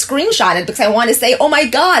to almost screenshot it because I wanted to say, oh my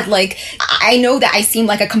God, like, I know that I seem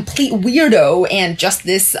like a complete weirdo and just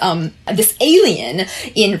this alien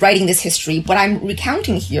in writing this history. What I'm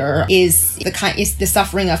recounting here is the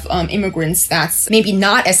suffering of immigrants that's maybe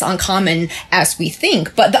not as uncommon as we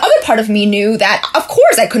think. But the other part of me knew that, of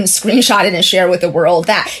course, I couldn't screenshot it and share with the world.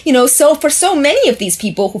 That, so for so many of these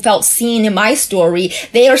people who felt seen in my story,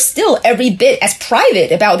 they are still every bit as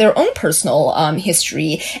private about their own personal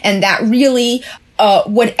history, and that really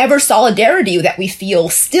whatever solidarity that we feel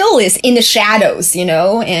still is in the shadows,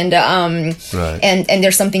 and right. and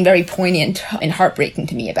there's something very poignant and heartbreaking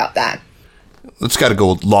to me about that. It's got to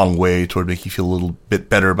go a long way toward making you feel a little bit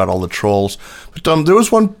better about all the trolls. But there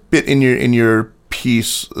was one bit in your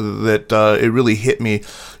piece that it really hit me.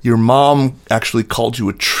 Your mom actually called you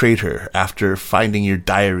a traitor after finding your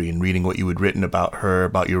diary and reading what you had written about her,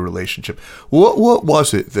 about your relationship. What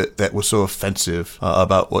was it that was so offensive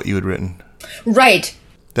about what you had written? Right.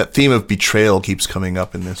 That theme of betrayal keeps coming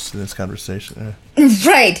up in this conversation.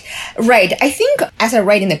 Right. I think as I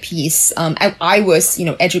write in the piece, I was,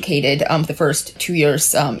 educated the first 2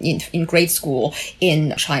 years in grade school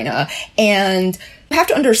in China, and you have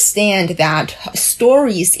to understand that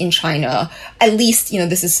stories in China, at least,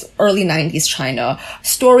 this is early 90s China,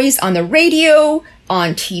 stories on the radio,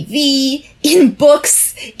 on TV, in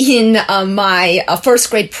books, in my first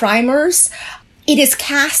grade primers, it is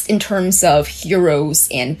cast in terms of heroes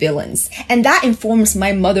and villains, and that informs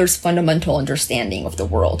my mother's fundamental understanding of the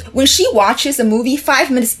world. When she watches a movie, 5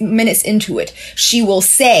 minutes into it, she will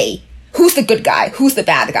say, who's the good guy? Who's the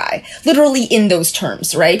bad guy? Literally in those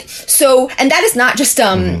terms, right? So, and that is not just,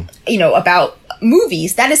 about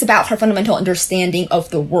movies. That is about her fundamental understanding of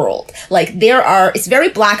the world. Like, it's very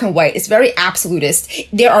black and white. It's very absolutist.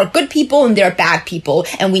 There are good people and there are bad people,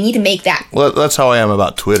 and we need to make that. Well, that's how I am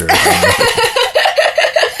about Twitter.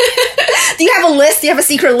 Do you have a list? Do you have a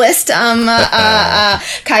secret list,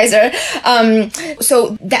 Kaiser?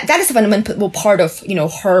 So that is a fundamental part of,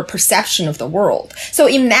 her perception of the world. So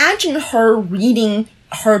imagine her reading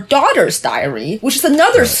her daughter's diary, which is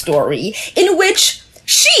another story in which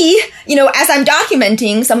she, as I'm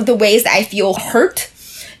documenting some of the ways that I feel hurt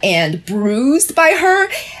and bruised by her,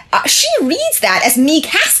 she reads that as me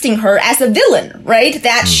casting her as a villain, right?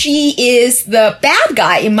 That she is the bad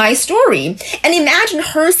guy in my story. And imagine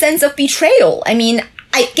her sense of betrayal. I mean,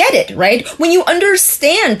 I get it, right? When you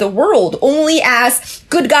understand the world only as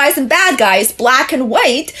good guys and bad guys, black and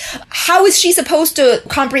white, how is she supposed to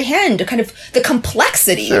comprehend kind of the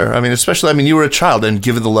complexity? Sure. I mean, especially, you were a child, and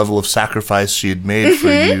given the level of sacrifice she had made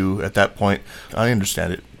for you at that point, I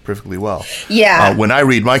understand it perfectly well. Yeah. When I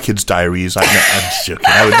read my kids' diaries, I'm just joking.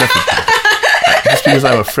 I would never do that. Just because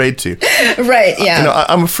I'm afraid to. Right, yeah.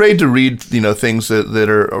 I'm afraid to read, things that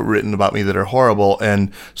are written about me that are horrible,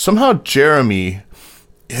 and somehow Jeremy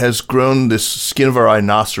has grown this skin of a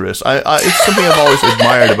rhinoceros. It's something I've always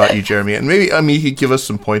admired about you, Jeremy. And maybe, you could give us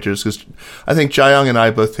some pointers, because I think Jiayang and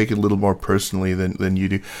I both take it a little more personally than you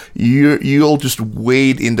do. You'll just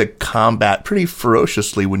wade into combat pretty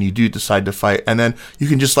ferociously when you do decide to fight, and then you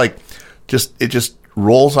can it just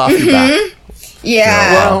rolls off your back.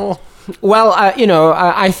 Yeah. Well,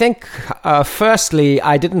 I think, firstly,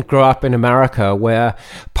 I didn't grow up in America, where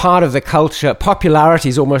part of the culture, popularity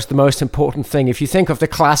is almost the most important thing. If you think of the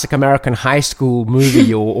classic American high school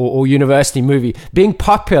movie or university movie, being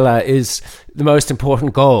popular is the most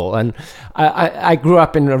important goal. And I grew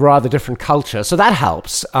up in a rather different culture, so that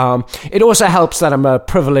helps. It also helps that I'm a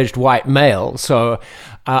privileged white male, so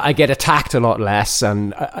I get attacked a lot less,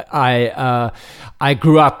 and I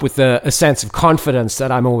grew up with a sense of confidence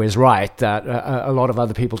that I'm always right, that a lot of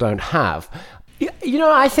other people don't have.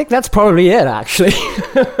 I think that's probably it, actually.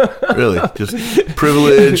 Really? Just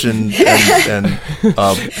privilege and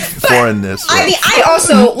foreignness. I mean, I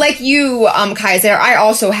also, like you, Kaiser, I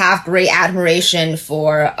also have great admiration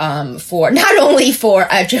for not only for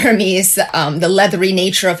Jeremy's, the leathery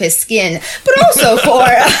nature of his skin, but also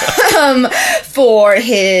for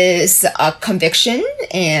his conviction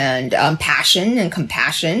and passion and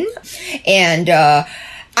compassion. And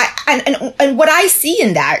what I see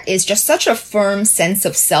in that is just such a firm sense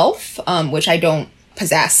of self, which I don't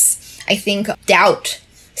possess. I think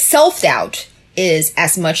self-doubt is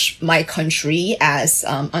as much my country as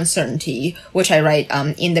uncertainty, which I write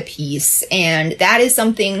in the piece. And that is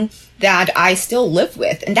something that I still live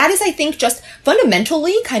with. And that is, I think, just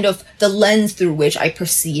fundamentally kind of the lens through which I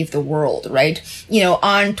perceive the world, right?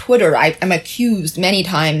 On Twitter, I'm accused many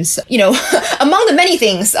times, among the many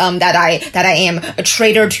things that I am, a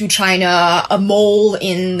traitor to China, a mole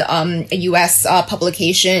in a US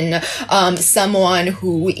publication, someone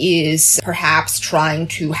who is perhaps trying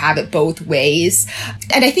to have it both ways.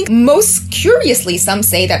 And I think most curiously, some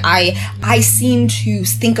say that I seem to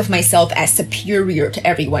think of myself as superior to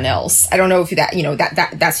everyone else. I don't know if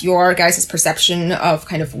that's your guys' perception of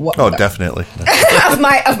kind of what. Oh, definitely. of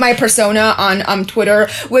my persona on Twitter,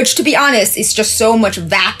 which, to be honest, is just so much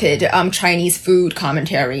vapid Chinese food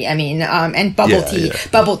commentary. I mean, and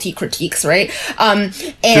bubble tea critiques, right? And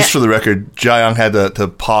just for the record, Jiayang had to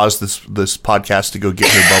pause this podcast to go get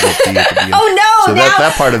her bubble tea at the beginning. Oh no! So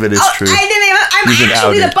that part of it is true. I'm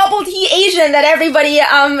actually the bubble tea Asian that everybody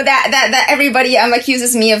that everybody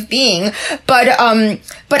accuses me of being, but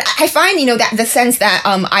I find that the sense that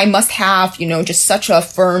I must have just such a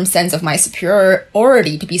firm sense of my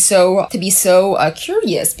superiority to be so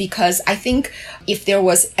curious, because I think if there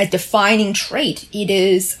was a defining trait, it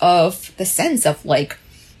is of the sense of like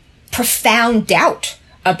profound doubt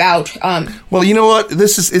about well, you know what,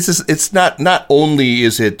 it's not only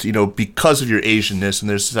is it because of your Asianness,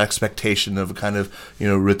 and there's this expectation of a kind of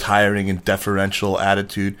retiring and deferential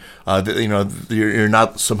attitude that you're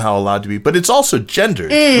not somehow allowed to be, but it's also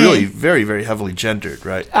gendered, really very, very heavily gendered,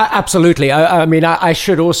 right? Absolutely. I mean, I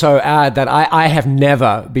should also add that I have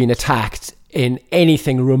never been attacked in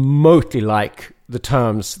anything remotely like the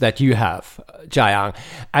terms that you have, Jiayang,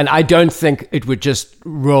 and I don't think it would just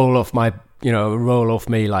roll off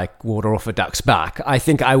me like water off a duck's back. I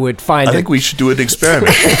think I would find I think we should do an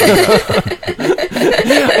experiment.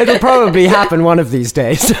 It'll probably happen one of these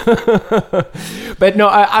days. But no,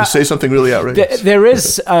 you say something really outrageous. There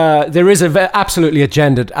is absolutely a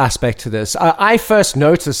gendered aspect to this. I first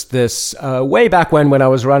noticed this way back when I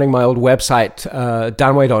was running my old website,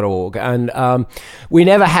 danwei.org, and we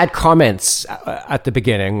never had comments at the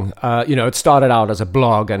beginning. It started out as a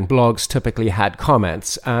blog, and blogs typically had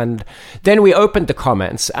comments, and then we opened the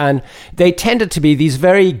comments, and they tended to be these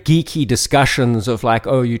very geeky discussions of like,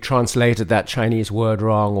 oh, you translated that Chinese word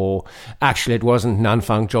wrong, or actually it wasn't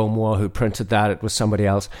Nanfang Zhoumo who printed that, it was somebody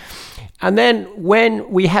else. And then when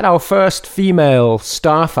we had our first female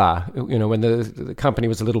staffer, when the company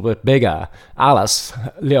was a little bit bigger, Alice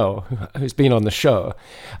Liu, who's been on the show,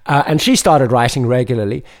 and she started writing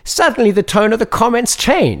regularly, suddenly the tone of the comments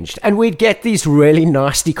changed, and we'd get these really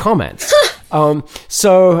nasty comments.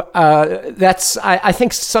 So that's, I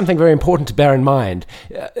think, something very important to bear in mind.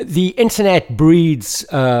 The internet breeds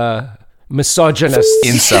misogynist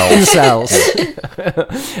incels.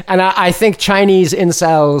 And I think Chinese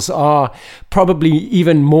incels are probably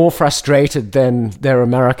even more frustrated than their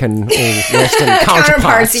American or Western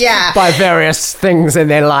counterparts by various things in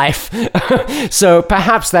their life. So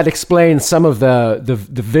perhaps that explains some of the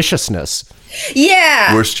viciousness.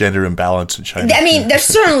 Yeah. Worst gender imbalance in China. I mean, there's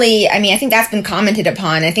certainly, I think that's been commented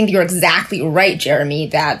upon. I think you're exactly right, Jeremy,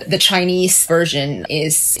 that the Chinese version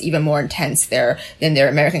is even more intense there than their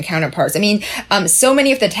American counterparts. I mean, so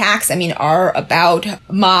many of the attacks, are about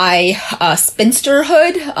my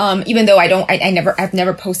spinsterhood, even though I've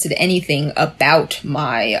never posted anything about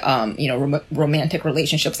my, romantic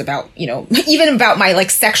relationships, about, even about my like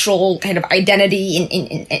sexual kind of identity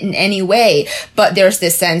in any way. But there's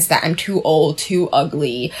this sense that I'm too old, too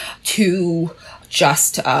ugly, too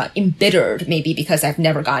just embittered, maybe because I've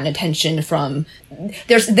never gotten attention from.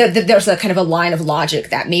 There's a kind of a line of logic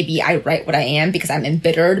that maybe I write what I am because I'm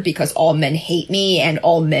embittered, because all men hate me and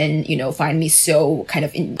all men, find me so kind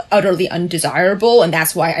of utterly undesirable, and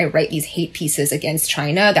that's why I write these hate pieces against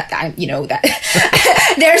China. That I'm, that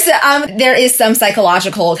there is some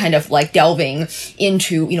psychological kind of like delving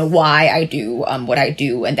into why I do what I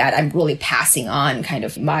do, and that I'm really passing on kind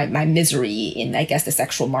of my misery in, I guess, the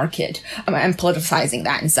sexual market. I'm politicizing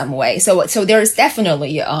that in some way. So there's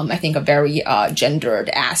definitely I think a very gendered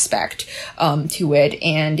aspect to it,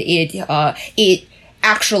 and it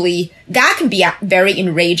actually, that can be very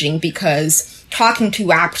enraging, because talking to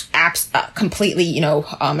completely,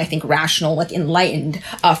 I think rational, like enlightened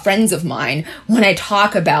friends of mine, when I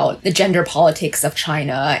talk about the gender politics of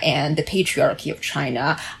China and the patriarchy of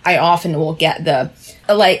China, I often will get the,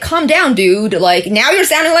 like, calm down, dude. Like, now you're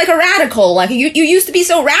sounding like a radical. Like, you used to be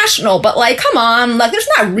so rational, but like, come on. Like, there's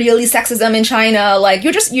not really sexism in China. Like,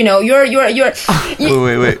 you're just, you're.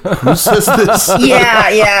 Wait. Who says this?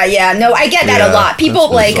 Yeah. No, I get that a lot.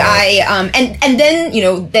 People like bizarre. And then,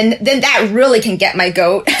 then that really can get my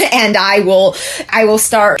goat, and I will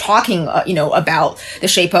start talking, about the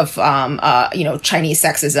shape of, Chinese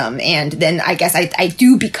sexism. And then I guess I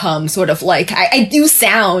do become sort of like, I do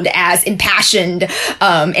sound as impassioned,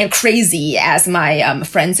 and crazy as my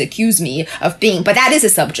friends accuse me of being. But that is a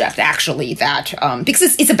subject, actually, that because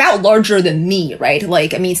it's about larger than me, right?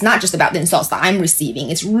 Like, it's not just about the insults that I'm receiving.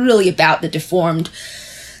 It's really about the deformed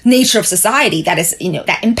nature of society that is,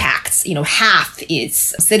 that impacts, half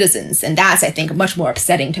its citizens. And that's, I think, much more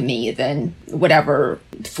upsetting to me than whatever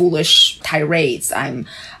foolish tirades I'm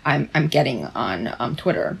getting on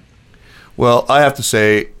Twitter. Well, I have to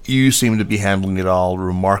say, you seem to be handling it all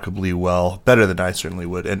remarkably well, better than I certainly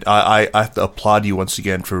would. And I have to applaud you once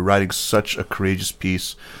again for writing such a courageous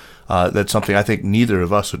piece. That's something I think neither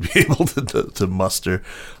of us would be able to muster.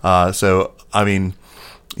 So,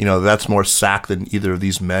 that's more sack than either of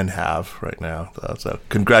these men have right now. So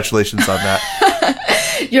congratulations on that.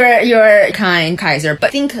 You're kind, Kaiser. But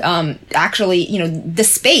I think, actually, the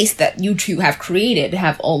space that you two have created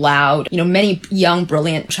have allowed, many young,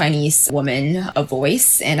 brilliant Chinese women a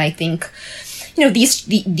voice. And I think,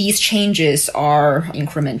 these changes are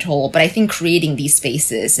incremental, but I think creating these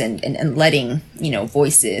spaces and letting,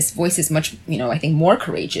 voices much, I think more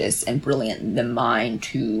courageous and brilliant than mine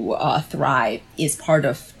to thrive is part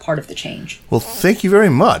of the change. Well, thank you very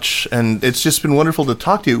much. And it's just been wonderful to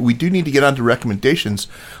talk to you. We do need to get on to recommendations.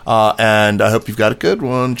 And I hope you've got a good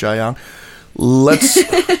one, Jiayang.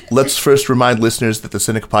 Let's first remind listeners that the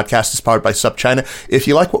Sinica podcast is powered by SupChina. If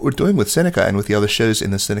you like what we're doing with Sinica and with the other shows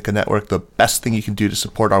in the Sinica network, the best thing you can do to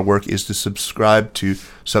support our work is to subscribe to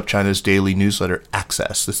SupChina's daily newsletter,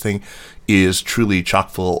 Access. This thing is truly chock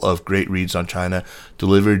full of great reads on China,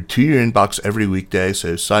 delivered to your inbox every weekday.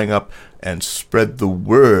 So sign up and spread the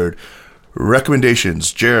word.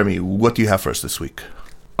 Recommendations. Jeremy, what do you have for us this week?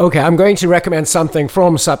 Okay, I'm going to recommend something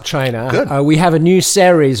from SupChina. Good. We have a new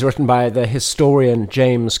series written by the historian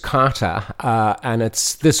James Carter, and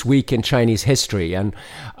it's This Week in Chinese History. And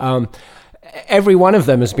every one of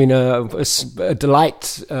them has been a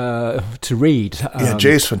delight to read.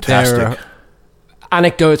 Jay's fantastic.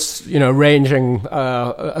 Anecdotes, ranging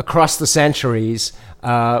across the centuries,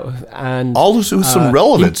 and all with some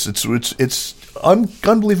relevance. It's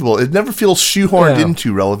unbelievable. It never feels shoehorned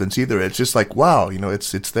into relevance either. It's just like, wow,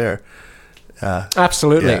 it's there.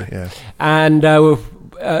 Absolutely. Yeah. And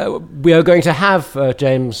we are going to have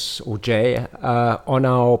James or Jay on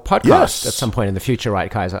our podcast Yes. at some point in the future,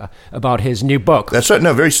 right, Kaiser, about his new book. That's right.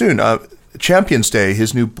 No, very soon. Champions Day,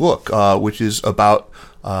 his new book, which is about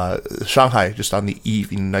Shanghai, just on the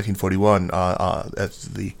eve in 1941. That's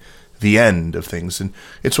the end of things, and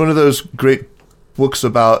it's one of those great books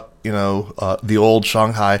about the old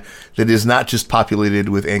Shanghai that is not just populated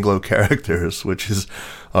with Anglo characters, which is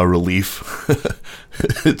a relief.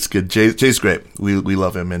 It's good. Jay's great. We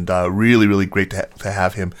love him, and really, really great to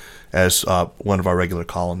have him as one of our regular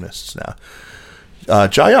columnists now.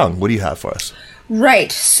 Jiayang, what do you have for us?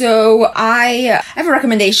 Right. So I have a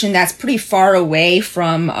recommendation that's pretty far away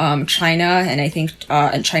from China and I think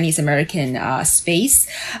Chinese American space.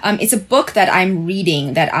 It's a book that I'm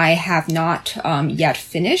reading that I have not yet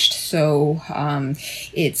finished. So but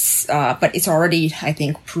it's already, I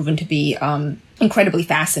think, proven to be incredibly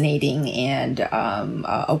fascinating and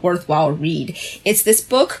a worthwhile read. It's this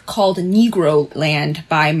book called Negro Land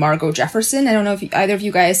by Margo Jefferson. I don't know if either of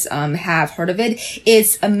you guys have heard of it.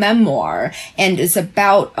 It's a memoir, and it's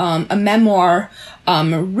about a memoir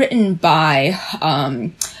written by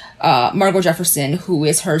Margo Jefferson, who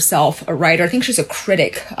is herself a writer. I think she's a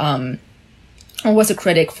critic, or was a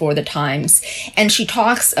critic for the Times, and she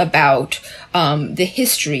talks about the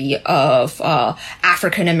history of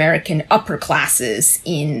African American upper classes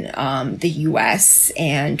in the U.S.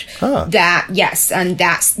 and and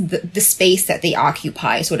that's the space that they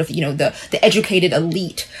occupy, sort of the educated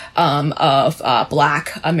elite of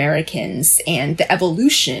Black Americans, and the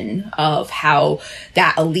evolution of how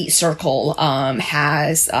that elite circle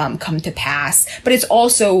has come to pass. But it's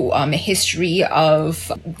also a history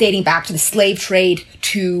of dating back to the slave trade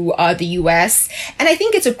to the U.S. And I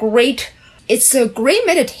think it's a great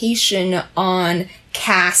meditation on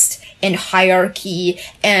caste and hierarchy,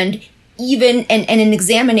 and even an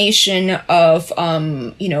examination of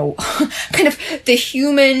kind of the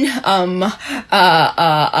human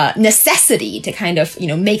necessity to kind of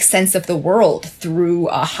make sense of the world through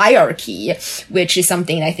hierarchy, which is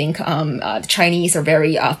something I think the Chinese are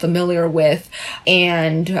very familiar with,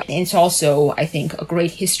 and it's also, I think, a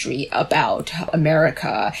great history about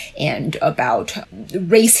America and about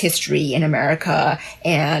race history in America,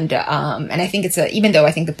 and I think even though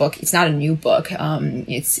I think the book, it's not a new book,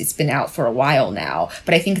 it's been out for a while now,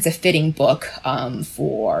 but I think it's a fitting book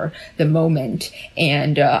for the moment,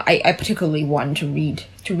 and I particularly wanted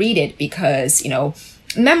to read it because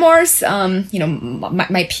memoirs,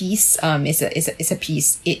 my piece is a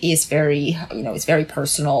piece. It is very, it's very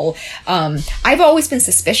personal. I've always been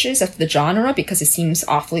suspicious of the genre because it seems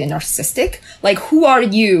awfully narcissistic. Like, who are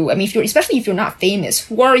you? I mean, especially if you're not famous,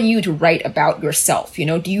 who are you to write about yourself? Do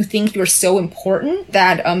you think you're so important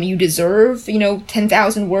that you deserve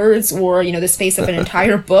 10,000 words or the space of an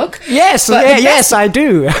entire book? Yes, yes, I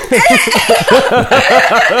do.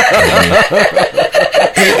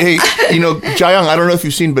 Hey, Jiayang, I don't know if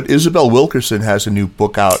you've seen, but Isabel Wilkerson has a new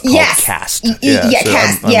book out called Caste.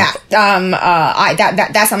 Caste.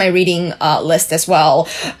 That's on my reading list as well.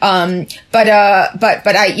 But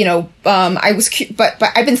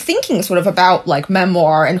I've been thinking sort of about like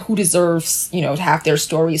memoir and who deserves to have their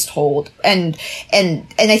stories told, and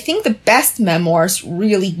I think the best memoirs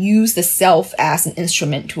really use the self as an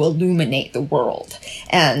instrument to illuminate the world,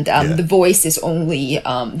 and the voice is only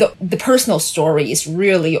the personal story is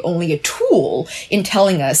really only a tool in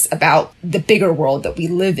telling us about the bigger world that we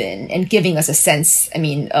live in and giving us a sense,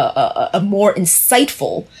 a more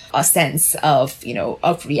insightful sense of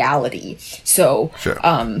reality. So, sure.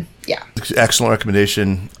 Yeah. Excellent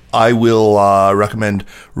recommendation. I will recommend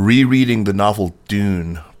rereading the novel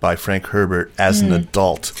Dune by Frank Herbert as an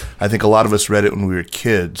adult. I think a lot of us read it when we were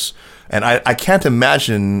kids, and I can't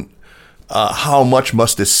imagine how much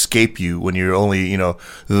must escape you when you're only,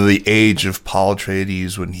 the age of Paul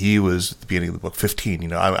Atreides when he was at the beginning of the book, 15.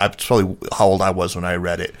 That's probably how old I was when I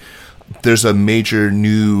read it. There's a major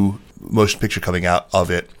new motion picture coming out of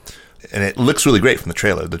it, and it looks really great from the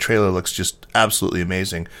trailer. The trailer looks just absolutely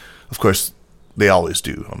amazing. Of course, they always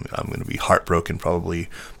do. I'm going to be heartbroken probably,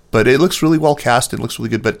 but it looks really well cast. It looks really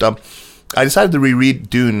good. But I decided to reread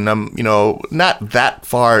Dune, and I'm, not that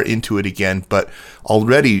far into it again, but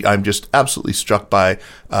already I'm just absolutely struck by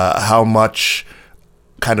how much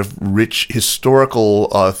kind of rich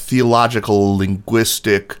historical, theological,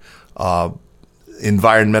 linguistic,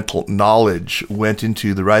 environmental knowledge went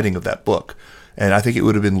into the writing of that book. And I think it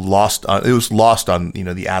would have been lost on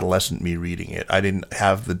the adolescent me reading it. I didn't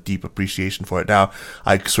have the deep appreciation for it. Now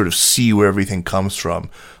I sort of see where everything comes from.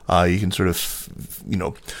 You can sort of,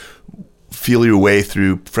 feel your way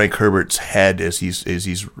through Frank Herbert's head as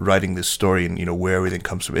he's writing this story, and where everything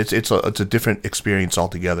comes from. It's a different experience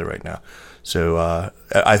altogether right now. So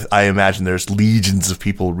I imagine there's legions of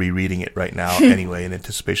people rereading it right now anyway in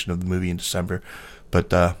anticipation of the movie in December. But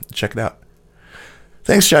check it out.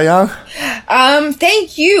 Thanks, Jiayang.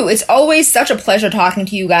 Thank you. It's always such a pleasure talking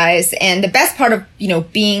to you guys. And the best part of,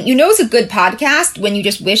 being, it's a good podcast when you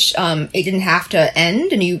just wish it didn't have to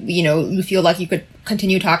end, and you feel like you could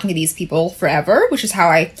continue talking to these people forever, which is how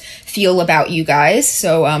I feel about you guys.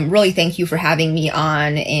 So really thank you for having me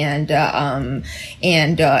on, and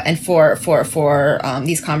for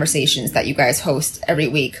these conversations that you guys host every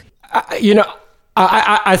week.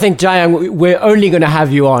 I think, Jiayang, we're only going to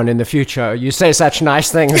have you on in the future. You say such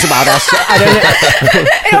nice things about us. I don't know.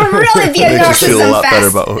 It'll really be a makes us feel a lot better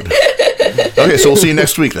about it. Okay, so we'll see you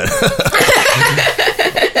next week then.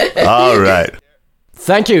 All right.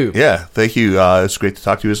 Thank you. Yeah, thank you. It's great to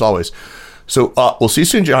talk to you as always. So we'll see you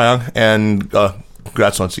soon, Jiayang, and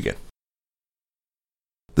congrats once again.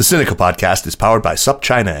 The Sinica podcast is powered by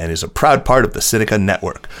SupChina and is a proud part of the Sinica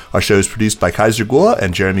Network. Our show is produced by Kaiser Guo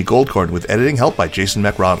and Jeremy Goldkorn with editing help by Jason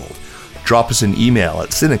McRonald. Drop us an email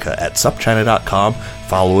at sinica@supchina.com,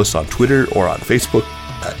 follow us on Twitter or on Facebook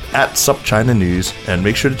at SupChina News, and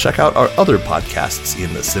make sure to check out our other podcasts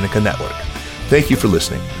in the Sinica Network. Thank you for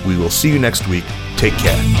listening. We will see you next week. Take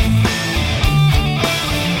care.